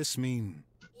 Does this mean...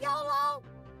 YOLO!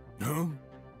 Huh?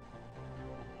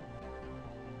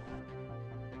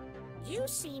 You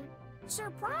seem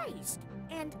surprised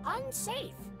and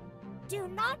unsafe. Do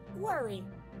not worry.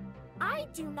 I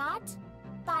do not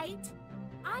bite.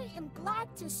 I am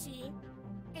glad to see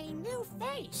a new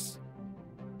face.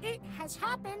 It has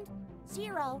happened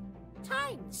 0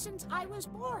 times since I was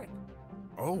born.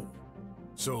 Oh,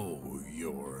 so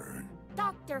you're...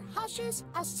 Dr. Hush's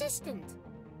assistant.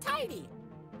 Tidy.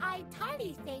 I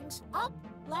tidy things up,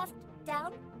 left,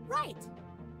 down, right.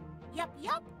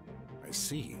 Yup. I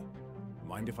see.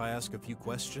 Mind if I ask a few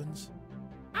questions?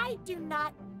 I do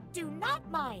not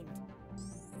mind.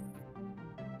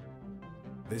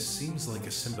 This seems like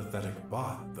a sympathetic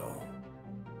bot, though.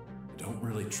 I don't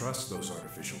really trust those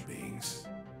artificial beings.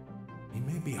 He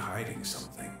may be hiding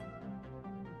something.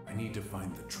 I need to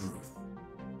find the truth.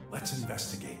 Let's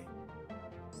investigate.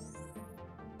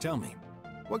 Tell me,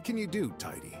 what can you do,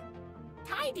 Tidy?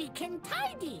 Tidy can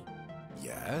tidy.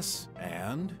 Yes,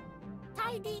 and?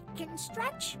 Tidy can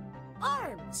stretch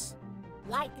arms.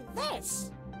 Like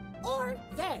this. Or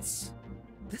this.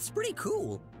 That's pretty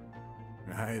cool.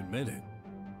 I admit it.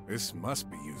 This must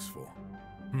be useful.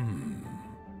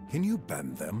 Can you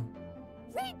bend them?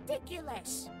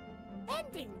 Ridiculous.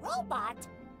 Bending robot?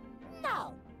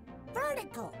 No.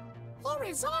 Vertical.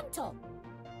 Horizontal.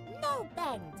 No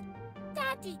bend.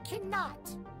 Daddy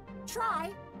cannot.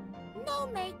 Try. No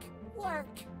make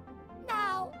work.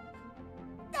 Now.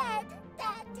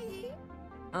 Daddy.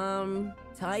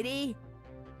 Tidy?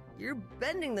 You're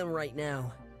bending them right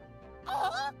now.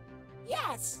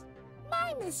 Yes.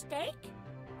 My mistake.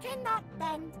 Cannot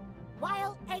bend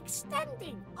while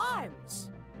extending arms.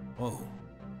 Oh,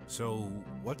 so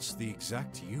what's the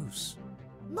exact use?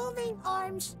 Moving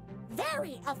arms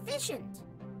very efficient.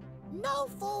 No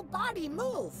full body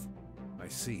move. I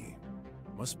see.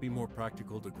 Must be more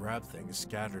practical to grab things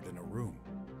scattered in a room.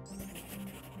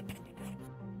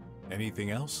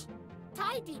 Anything else?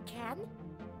 Tidy can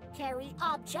carry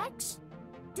objects,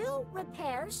 do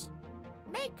repairs,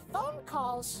 make phone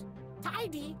calls.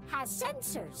 Tidy has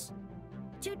sensors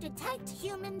to detect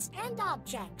humans and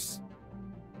objects.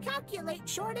 Calculate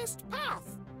shortest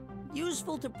path.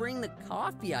 Useful to bring the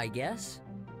coffee, I guess.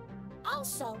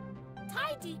 Also,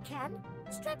 Tidy can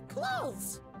strip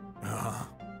clothes.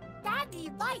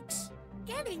 Daddy likes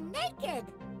getting naked.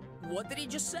 What did he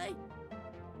just say?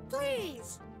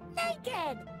 Please,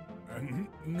 naked.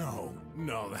 No,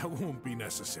 that won't be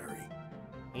necessary.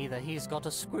 Either he's got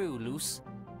a screw loose,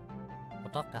 or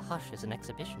Dr. Hush is an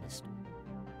exhibitionist.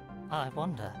 I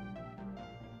wonder.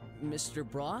 Mr.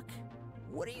 Brock,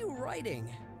 what are you writing?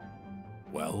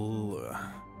 Well,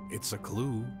 it's a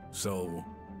clue, so...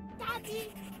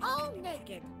 Daddy, all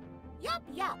naked.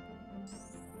 Yup.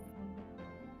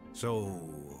 So...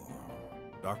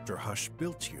 Dr. Hush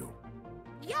built you?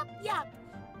 Yup.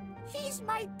 He's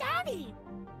my daddy.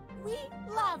 We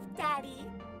love Daddy.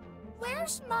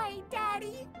 Where's my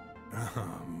daddy?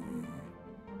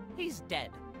 He's dead.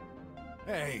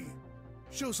 Hey,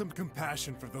 show some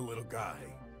compassion for the little guy.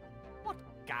 What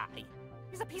guy?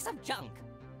 He's a piece of junk.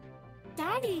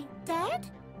 Daddy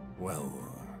dead? Well,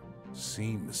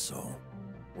 seems so.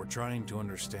 We're trying to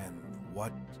understand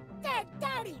what... Dead,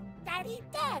 Daddy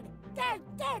dead.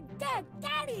 Dead,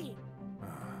 Daddy.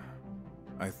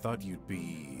 I thought you'd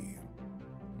be...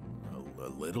 a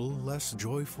little less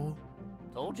joyful?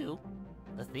 Told you.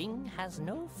 The thing has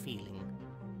no feeling.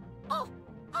 Oh,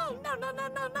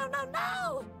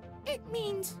 no. It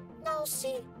means no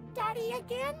see Daddy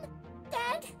again.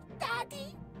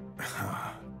 Daddy.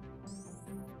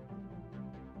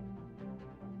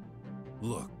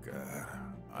 Look,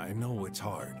 I know it's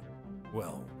hard.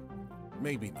 Well,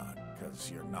 maybe not,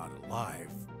 because you're not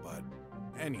alive, but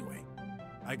anyway,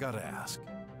 I gotta ask,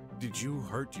 did you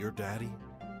hurt your daddy?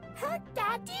 Hurt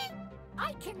Daddy?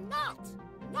 I cannot.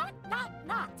 Not.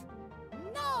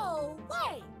 No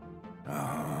way.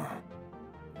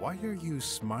 Why are you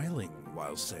smiling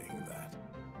while saying that?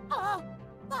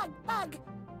 Bug.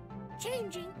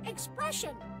 Changing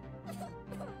expression.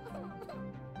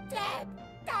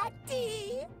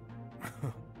 Daddy.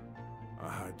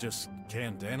 I just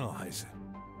can't analyze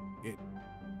it.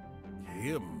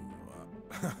 Him...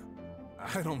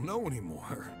 I don't know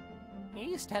anymore.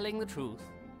 He's telling the truth.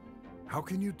 How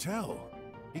can you tell?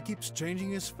 He keeps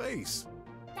changing his face.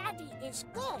 Daddy is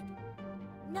good.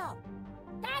 No,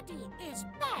 Daddy is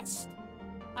best.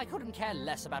 I couldn't care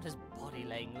less about his body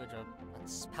language or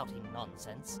spouting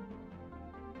nonsense.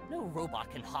 No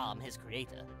robot can harm his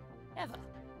creator, ever.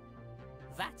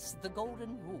 That's the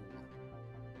golden rule.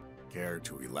 Care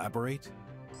to elaborate?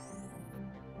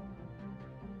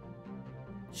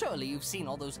 Surely you've seen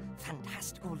all those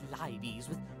fantastical liveys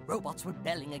with robots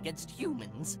rebelling against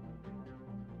humans.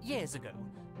 Years ago,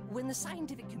 when the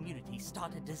scientific community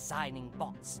started designing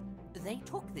bots, they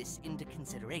took this into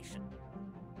consideration.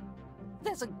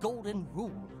 There's a golden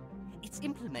rule. It's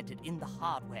implemented in the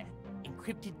hardware,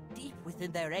 encrypted deep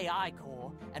within their AI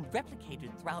core, and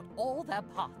replicated throughout all their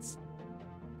parts.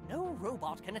 No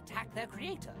robot can attack their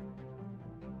creator.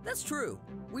 That's true.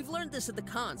 We've learned this at the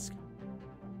Konsk.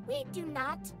 We do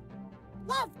not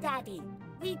love Daddy.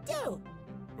 We do.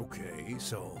 Okay,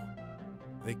 so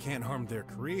they can't harm their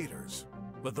creators,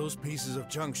 but those pieces of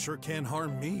junk sure can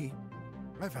harm me.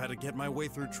 I've had to get my way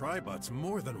through Tribots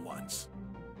more than once.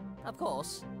 Of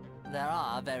course, there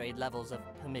are varied levels of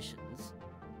permissions.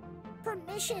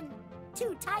 Permission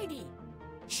too tidy.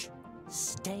 Shh!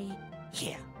 Stay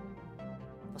here.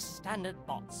 For standard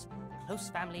bots, close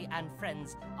family and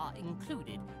friends are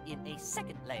included in a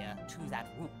second layer to that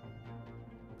rule.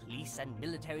 Police and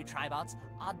military tribots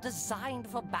are designed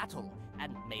for battle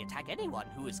and may attack anyone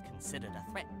who is considered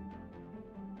a threat.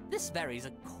 This varies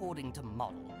according to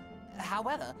model.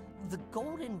 However, the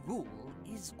golden rule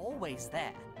is always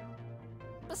there.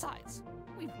 Besides,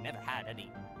 we've never had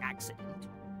any accident.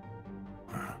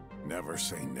 Never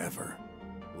say never.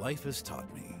 Life has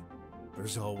taught me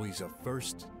there's always a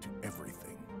first to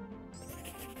everything.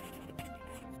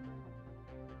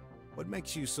 What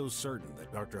makes you so certain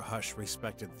that Dr. Hush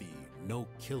respected the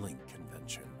no-killing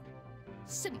convention?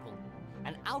 Simple.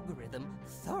 An algorithm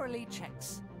thoroughly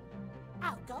checks.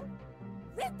 Algo,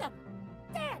 rhythm,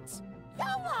 dance,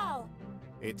 YOLO!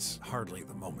 It's hardly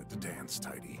the moment to dance,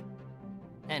 Tidy.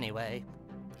 Anyway,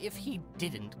 if he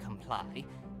didn't comply,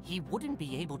 he wouldn't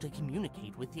be able to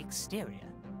communicate with the exterior.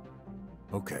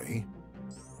 Okay.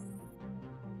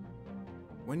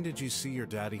 When did you see your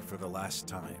daddy for the last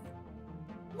time?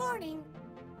 Morning,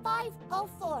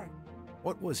 5:04.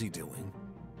 What was he doing?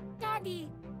 Daddy,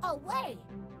 away.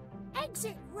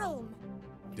 Exit room.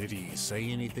 Did he say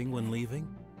anything when leaving?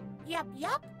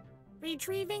 Yup.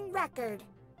 Retrieving record.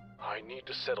 I need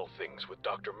to settle things with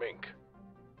Dr. Mink.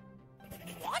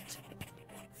 What?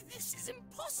 This is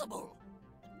impossible!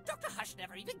 Dr. Hush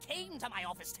never even came to my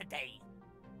office today!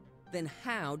 Then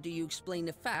how do you explain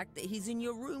the fact that he's in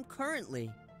your room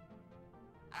currently?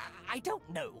 I don't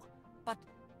know, but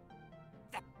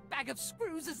that bag of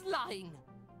screws is lying.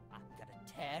 I'm gonna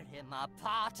tear him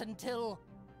apart until...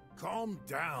 Calm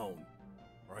down,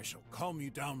 or I shall calm you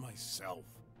down myself.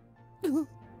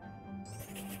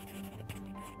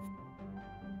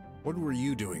 What were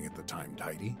you doing at the time,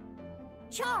 Tidy?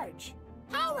 Charge.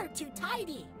 Power to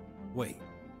tidy. Wait,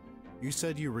 you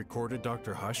said you recorded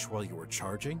Dr. Hush while you were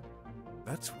charging?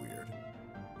 That's weird.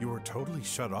 You were totally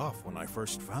shut off when I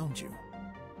first found you.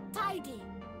 Tidy.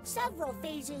 Several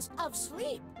phases of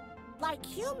sleep. Like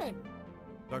human.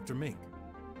 Dr. Mink,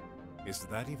 is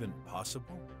that even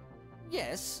possible?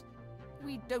 Yes,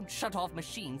 we don't shut off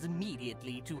machines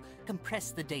immediately to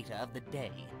compress the data of the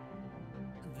day.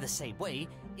 The same way,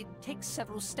 it takes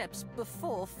several steps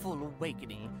before full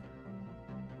awakening.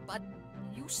 But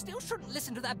you still shouldn't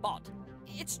listen to that bot.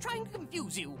 It's trying to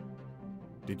confuse you.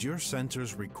 Did your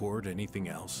sensors record anything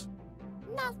else?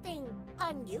 Nothing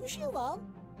unusual.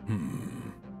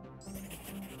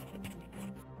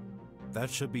 That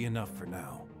should be enough for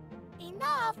now.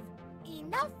 Enough.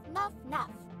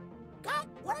 Got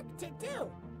work to do.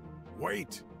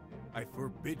 Wait! I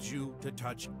forbid you to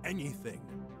touch anything.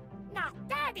 Not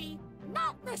Daddy.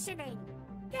 Not listening.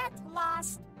 Get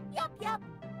lost. Yup.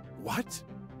 What?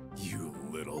 You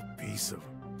little piece of...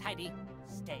 Tidy,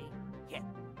 stay here.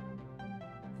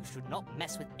 You should not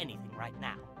mess with anything right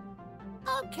now.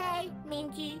 Okay,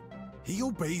 Minky. He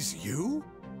obeys you?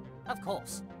 Of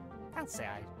course. Can't say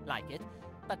I like it,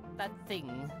 but that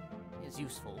thing is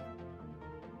useful.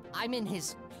 I'm in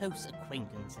his close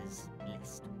acquaintances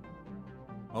list.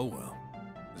 Oh well,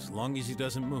 as long as he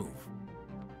doesn't move.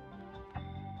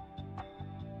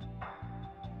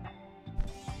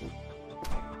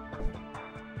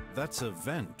 That's a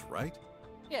vent, right?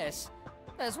 Yes,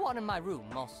 there's one in my room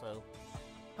also.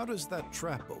 How does that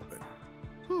trap open?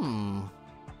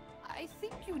 I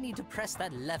think you need to press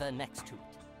that lever next to it.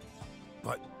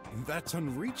 But that's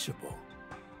unreachable.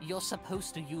 You're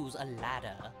supposed to use a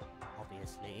ladder,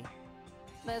 obviously.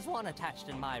 There's one attached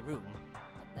in my room,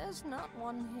 but there's not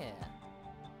one here.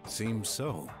 Seems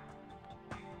so.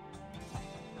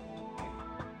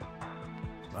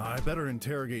 I better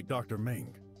interrogate Dr.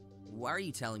 Mink. Why are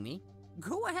you telling me?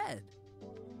 Go ahead.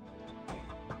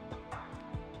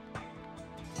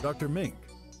 Dr. Mink.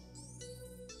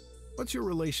 What's your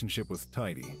relationship with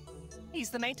Tidy?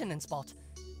 He's the maintenance bot.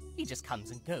 He just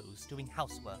comes and goes doing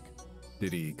housework.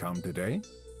 Did he come today?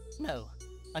 No.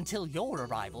 Until your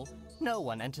arrival, no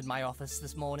one entered my office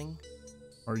this morning.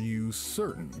 Are you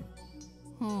certain?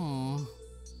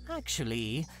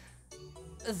 Actually,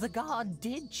 the guard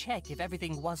did check if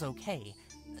everything was okay,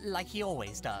 like he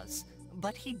always does,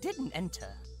 but he didn't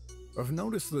enter. I've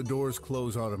noticed the doors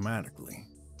close automatically.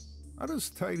 How does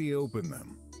Tidy open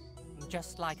them?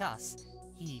 Just like us,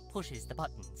 he pushes the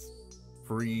buttons.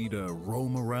 Free to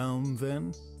roam around,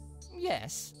 then?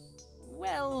 Yes.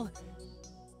 Well,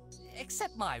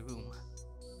 except my room.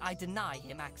 I deny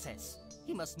him access.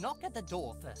 He must knock at the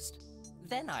door first.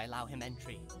 Then I allow him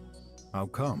entry. How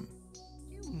come?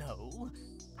 You know,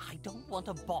 I don't want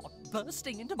a bot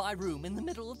bursting into my room in the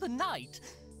middle of the night.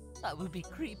 That would be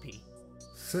creepy.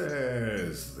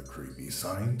 Says the creepy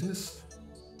scientist.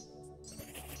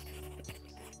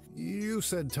 You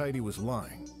said Tidy was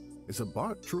lying. Is a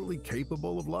bot truly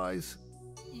capable of lies?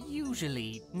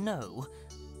 Usually, no.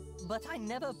 But I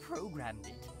never programmed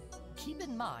it. Keep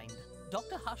in mind,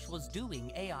 Dr. Hush was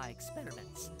doing AI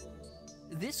experiments.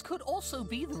 This could also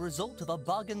be the result of a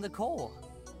bug in the core.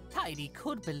 Tidy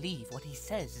could believe what he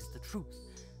says is the truth,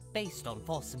 based on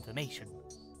false information.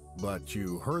 But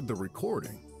you heard the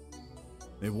recording.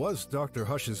 It was Dr.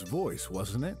 Hush's voice,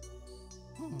 wasn't it?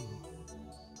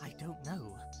 I don't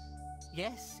know.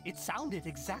 Yes, it sounded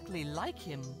exactly like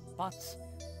him, but...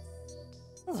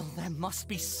 there must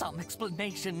be some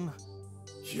explanation.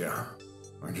 Yeah,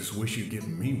 I just wish you'd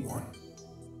given me one.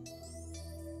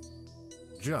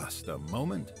 Just a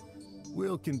moment.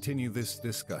 We'll continue this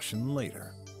discussion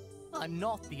later. I'm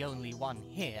not the only one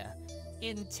here.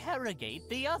 Interrogate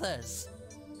the others.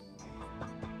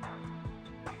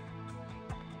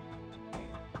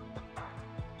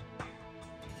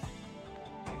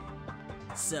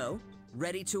 So,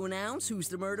 ready to announce who's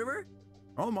the murderer?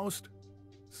 Almost.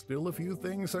 Still a few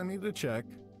things I need to check.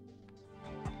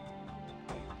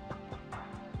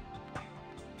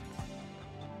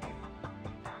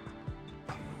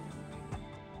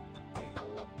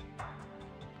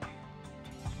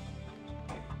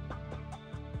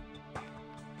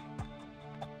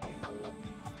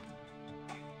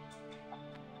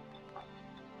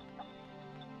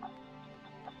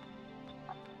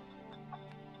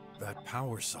 That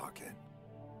power socket.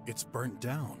 It's burnt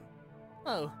down.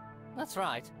 Oh, that's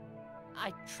right.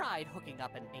 I tried hooking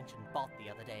up an ancient bot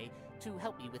the other day to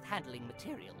help me with handling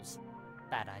materials.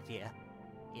 Bad idea.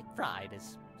 It fried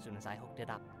as soon as I hooked it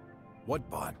up. What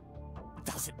bot?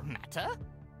 Does it matter?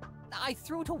 I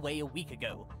threw it away a week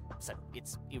ago, so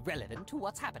it's irrelevant to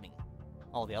what's happening.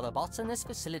 All the other bots in this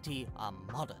facility are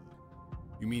modern.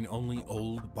 You mean only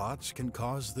old bots can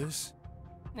cause this?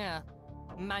 Yeah,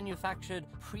 manufactured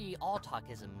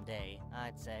pre-autarchism day,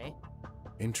 I'd say.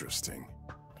 Interesting.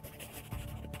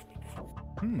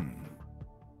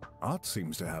 Ott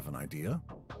seems to have an idea.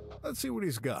 Let's see what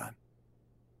he's got.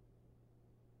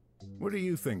 What do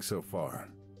you think so far?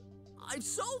 I've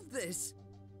solved this!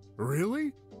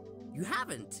 Really? You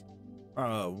haven't.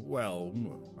 Well,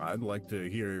 I'd like to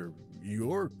hear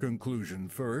your conclusion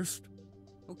first.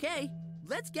 Okay,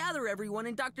 let's gather everyone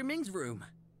in Dr. Ming's room.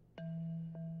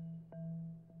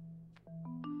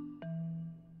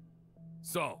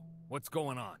 So, what's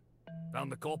going on?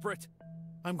 Found the culprit?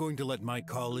 I'm going to let my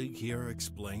colleague here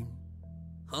explain.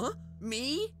 Huh?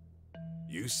 Me?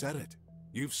 You said it.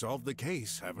 You've solved the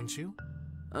case, haven't you?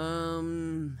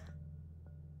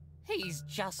 He's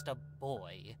just a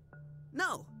boy.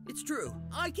 No, it's true.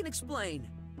 I can explain.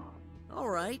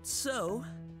 Alright, so...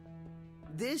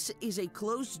 this is a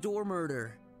closed-door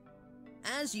murder.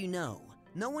 As you know,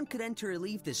 no one could enter or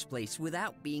leave this place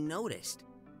without being noticed.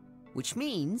 Which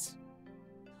means...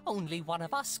 only one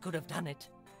of us could have done it.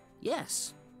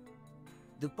 yes.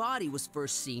 The body was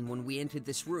first seen when we entered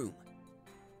this room.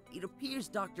 It appears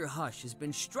Dr. Hush has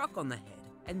been struck on the head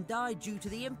and died due to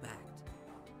the impact.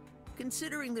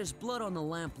 Considering there's blood on the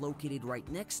lamp located right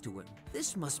next to him,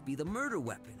 this must be the murder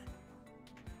weapon.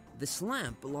 This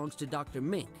lamp belongs to Dr.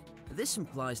 Mink. This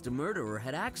implies the murderer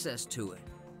had access to it.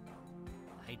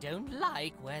 I don't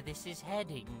like where this is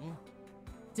heading.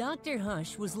 Dr.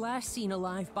 Hush was last seen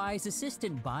alive by his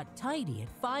assistant bot, Tidy,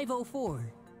 at 5:04.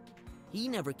 He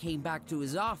never came back to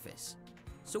his office.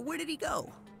 So where did he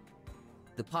go?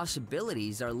 The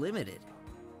possibilities are limited.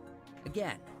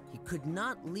 Again, he could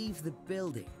not leave the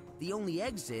building. The only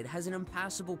exit has an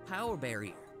impassable power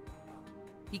barrier.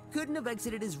 He couldn't have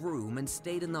exited his room and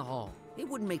stayed in the hall. It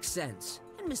wouldn't make sense,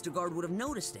 and Mr. Guard would have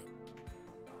noticed it.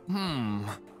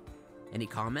 Any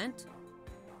comment?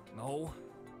 No.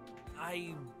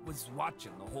 I was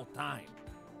watching the whole time.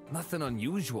 Nothing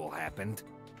unusual happened.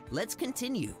 Let's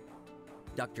continue.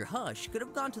 Dr. Hush could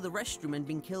have gone to the restroom and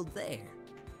been killed there.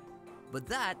 But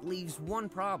that leaves one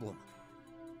problem.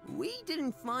 We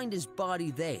didn't find his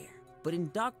body there, but in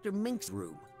Dr. Mink's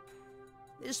room.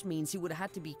 This means he would have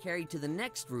had to be carried to the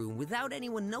next room without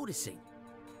anyone noticing.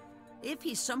 If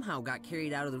he somehow got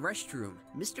carried out of the restroom,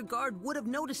 Mr. Guard would have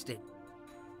noticed it.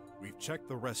 We've checked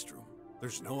the restroom.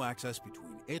 There's no access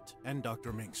between it and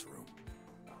Dr. Mink's room.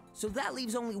 So that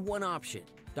leaves only one option.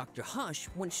 Dr. Hush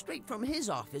went straight from his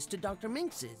office to Dr.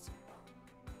 Mink's.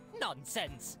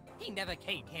 Nonsense! He never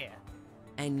came here.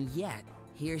 And yet,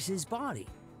 here's his body.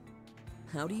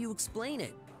 How do you explain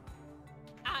it?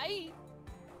 I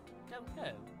don't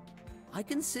know. I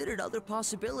considered other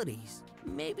possibilities.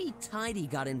 Maybe Tidy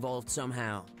got involved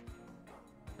somehow.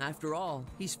 After all,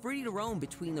 he's free to roam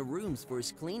between the rooms for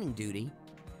his cleaning duty.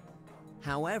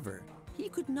 However, he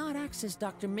could not access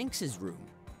Dr. Mink's room.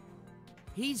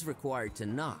 He's required to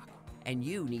knock, and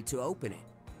you need to open it.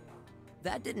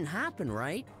 That didn't happen,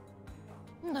 right?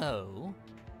 No.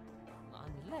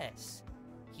 Unless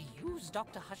he used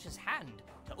Dr. Hush's hand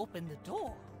to open the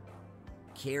door.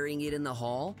 Carrying it in the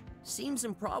hall seems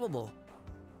improbable.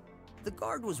 The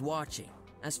guard was watching.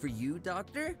 As for you,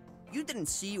 Doctor, you didn't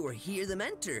see or hear them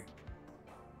enter.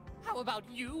 How about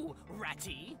you,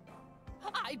 Ratty?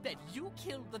 I bet you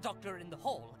killed the doctor in the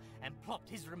hall and plopped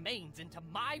his remains into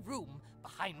my room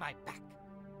behind my back.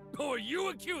 Who are you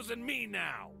accusing me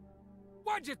now?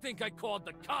 Why'd you think I called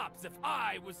the cops if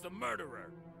I was the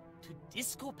murderer? To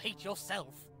disculpate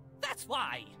yourself. That's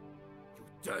why. You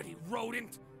dirty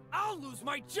rodent! I'll lose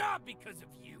my job because of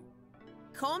you!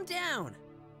 Calm down.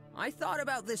 I thought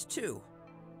about this too,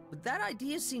 but that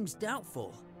idea seems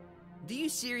doubtful. Do you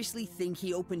seriously think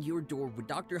he opened your door with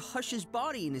Dr. Hush's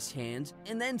body in his hands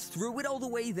and then threw it all the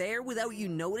way there without you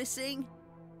noticing?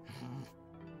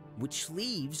 Which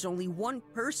leaves only one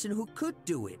person who could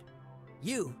do it.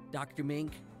 You, Dr.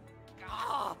 Mink.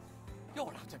 Ah! You're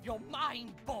out of your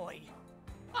mind, boy!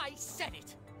 I said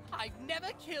it! I've never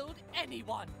killed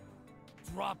anyone!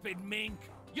 Drop it, Mink!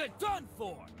 You're done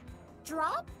for!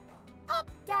 Drop? Up,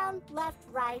 down, left,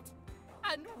 right.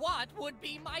 And what would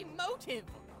be my motive?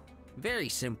 Very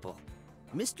simple.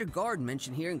 Mr. Guard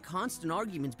mentioned hearing constant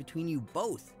arguments between you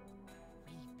both.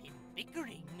 We've been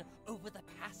bickering over the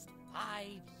past 5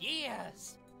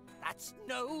 years. That's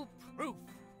no proof.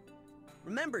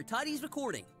 Remember, Tidy's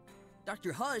recording.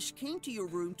 Dr. Hush came to your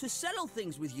room to settle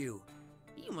things with you.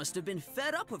 He must have been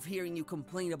fed up of hearing you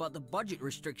complain about the budget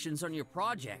restrictions on your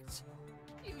projects.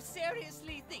 You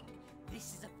seriously think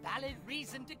this is a valid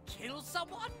reason to kill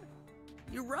someone?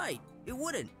 You're right, it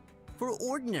wouldn't. For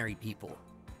ordinary people.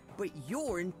 But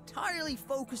you're entirely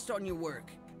focused on your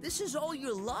work. This is all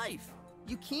your life.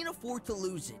 You can't afford to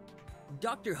lose it.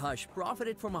 Dr. Hush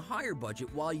profited from a higher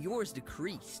budget while yours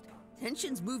decreased.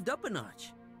 Tensions moved up a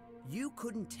notch. You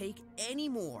couldn't take any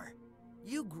more.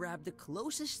 You grabbed the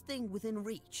closest thing within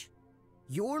reach.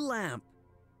 Your lamp.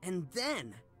 And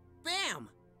then, bam!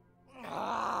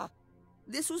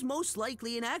 This was most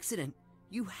likely an accident.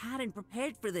 You hadn't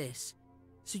prepared for this.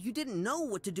 So you didn't know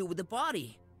what to do with the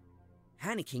body.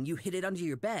 Panicking, you hid it under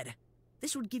your bed.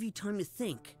 This would give you time to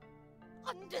think.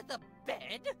 Under the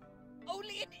bed?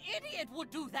 Only an idiot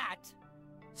would do that!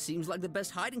 Seems like the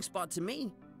best hiding spot to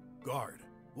me. Guard,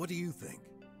 what do you think?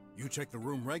 You check the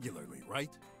room regularly,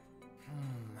 right?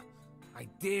 I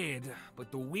did,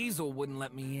 but the weasel wouldn't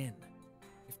let me in.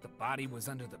 If the body was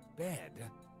under the bed,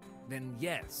 then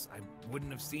yes, I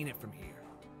wouldn't have seen it from here.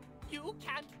 You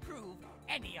can't prove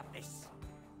any of this.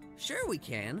 Sure we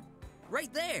can.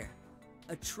 Right there.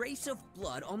 A trace of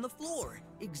blood on the floor,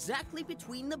 exactly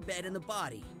between the bed and the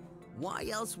body. Why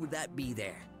else would that be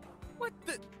there? What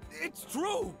the? It's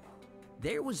true!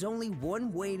 There was only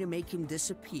one way to make him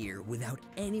disappear without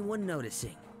anyone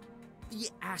noticing. The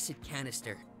acid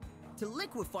canister. To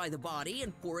liquefy the body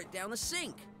and pour it down the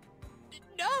sink.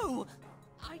 No!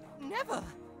 I never.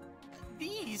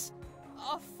 These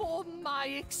are for my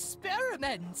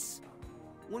experiments.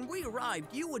 When we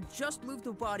arrived, you had just moved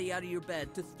the body out of your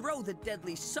bed to throw the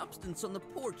deadly substance on the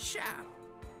porch shaft.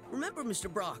 Remember,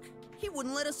 Mr. Brock, he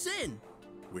wouldn't let us in.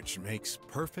 Which makes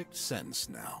perfect sense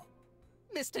now.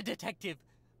 Mr. Detective,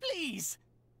 please,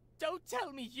 don't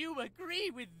tell me you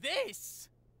agree with this.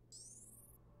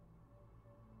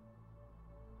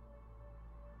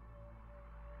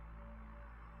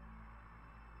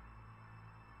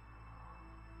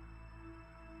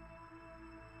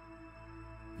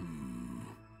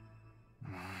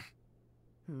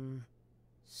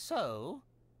 So,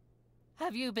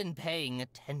 have you been paying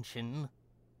attention?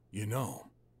 You know,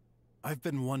 I've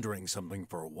been wondering something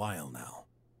for a while now.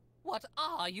 What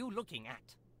are you looking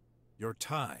at? Your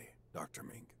tie, Dr.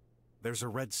 Mink. There's a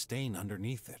red stain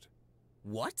underneath it.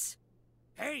 What?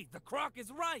 Hey, the croc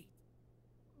is right!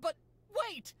 But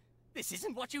wait! This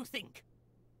isn't what you think.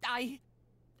 I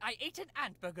ate an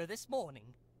antburger this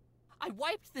morning. I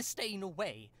wiped the stain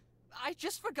away. I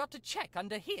just forgot to check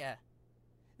under here.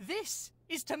 This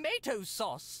is tomato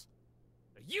sauce.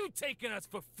 Are you taking us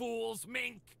for fools,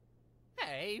 Mink?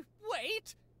 Hey,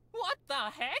 wait! What the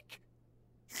heck?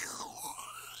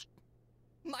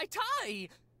 My tie!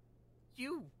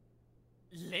 You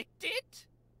licked it?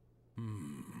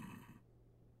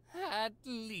 At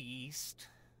least.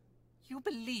 You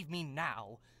believe me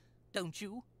now, don't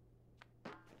you?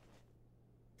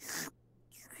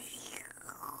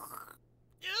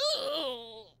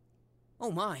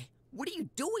 Oh my, what are you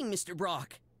doing, Mr.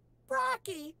 Brock?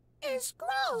 Brocky is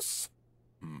gross.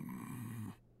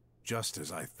 Just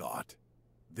as I thought.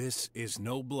 This is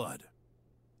no blood.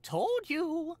 Told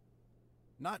you.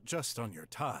 Not just on your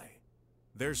tie.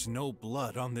 There's no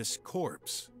blood on this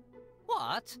corpse.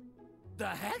 What? The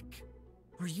heck?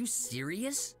 Are you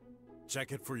serious?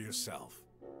 Check it for yourself.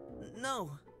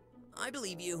 No, I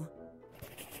believe you.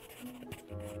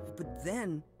 But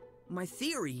then, my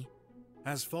theory...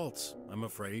 Has faults, I'm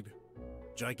afraid.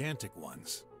 Gigantic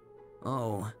ones.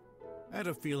 Oh. I had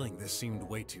a feeling this seemed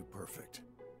way too perfect.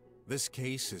 This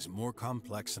case is more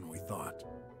complex than we thought.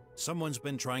 Someone's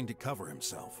been trying to cover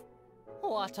himself.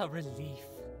 What a relief.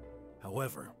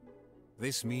 However,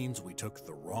 this means we took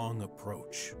the wrong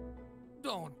approach.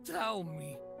 Don't tell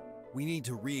me. We need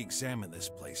to re-examine this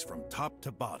place from top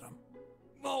to bottom.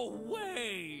 No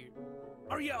way!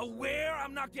 Are you aware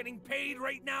I'm not getting paid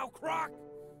right now, Croc?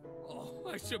 Oh,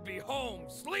 I should be home,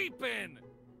 sleeping!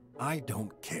 I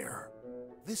don't care.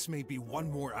 This may be one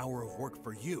more hour of work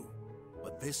for you,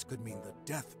 but this could mean the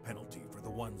death penalty for the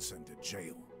one sent to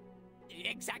jail.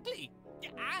 Exactly.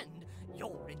 And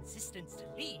your insistence to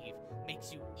leave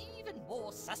makes you even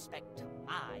more suspect to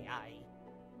my eye.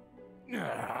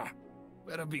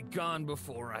 Better be gone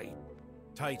before I...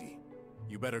 Tidy,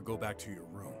 you better go back to your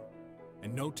room.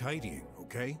 And no tidying,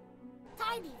 okay?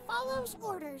 Tidy follows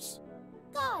orders.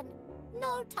 Gone.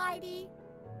 No tidy.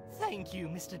 Thank you,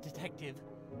 Mr. Detective.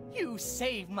 You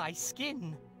saved my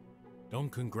skin. Don't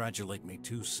congratulate me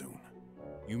too soon.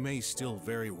 You may still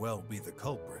very well be the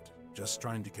culprit, just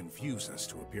trying to confuse us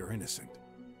to appear innocent.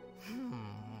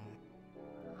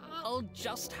 I'll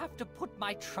just have to put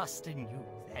my trust in you,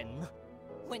 then.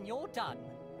 When you're done,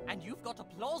 and you've got a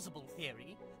plausible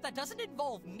theory that doesn't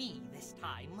involve me this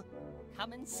time,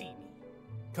 come and see me.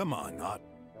 Come on, Knot.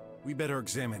 We better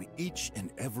examine each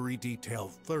and every detail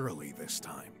thoroughly this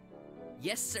time.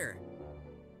 Yes, sir.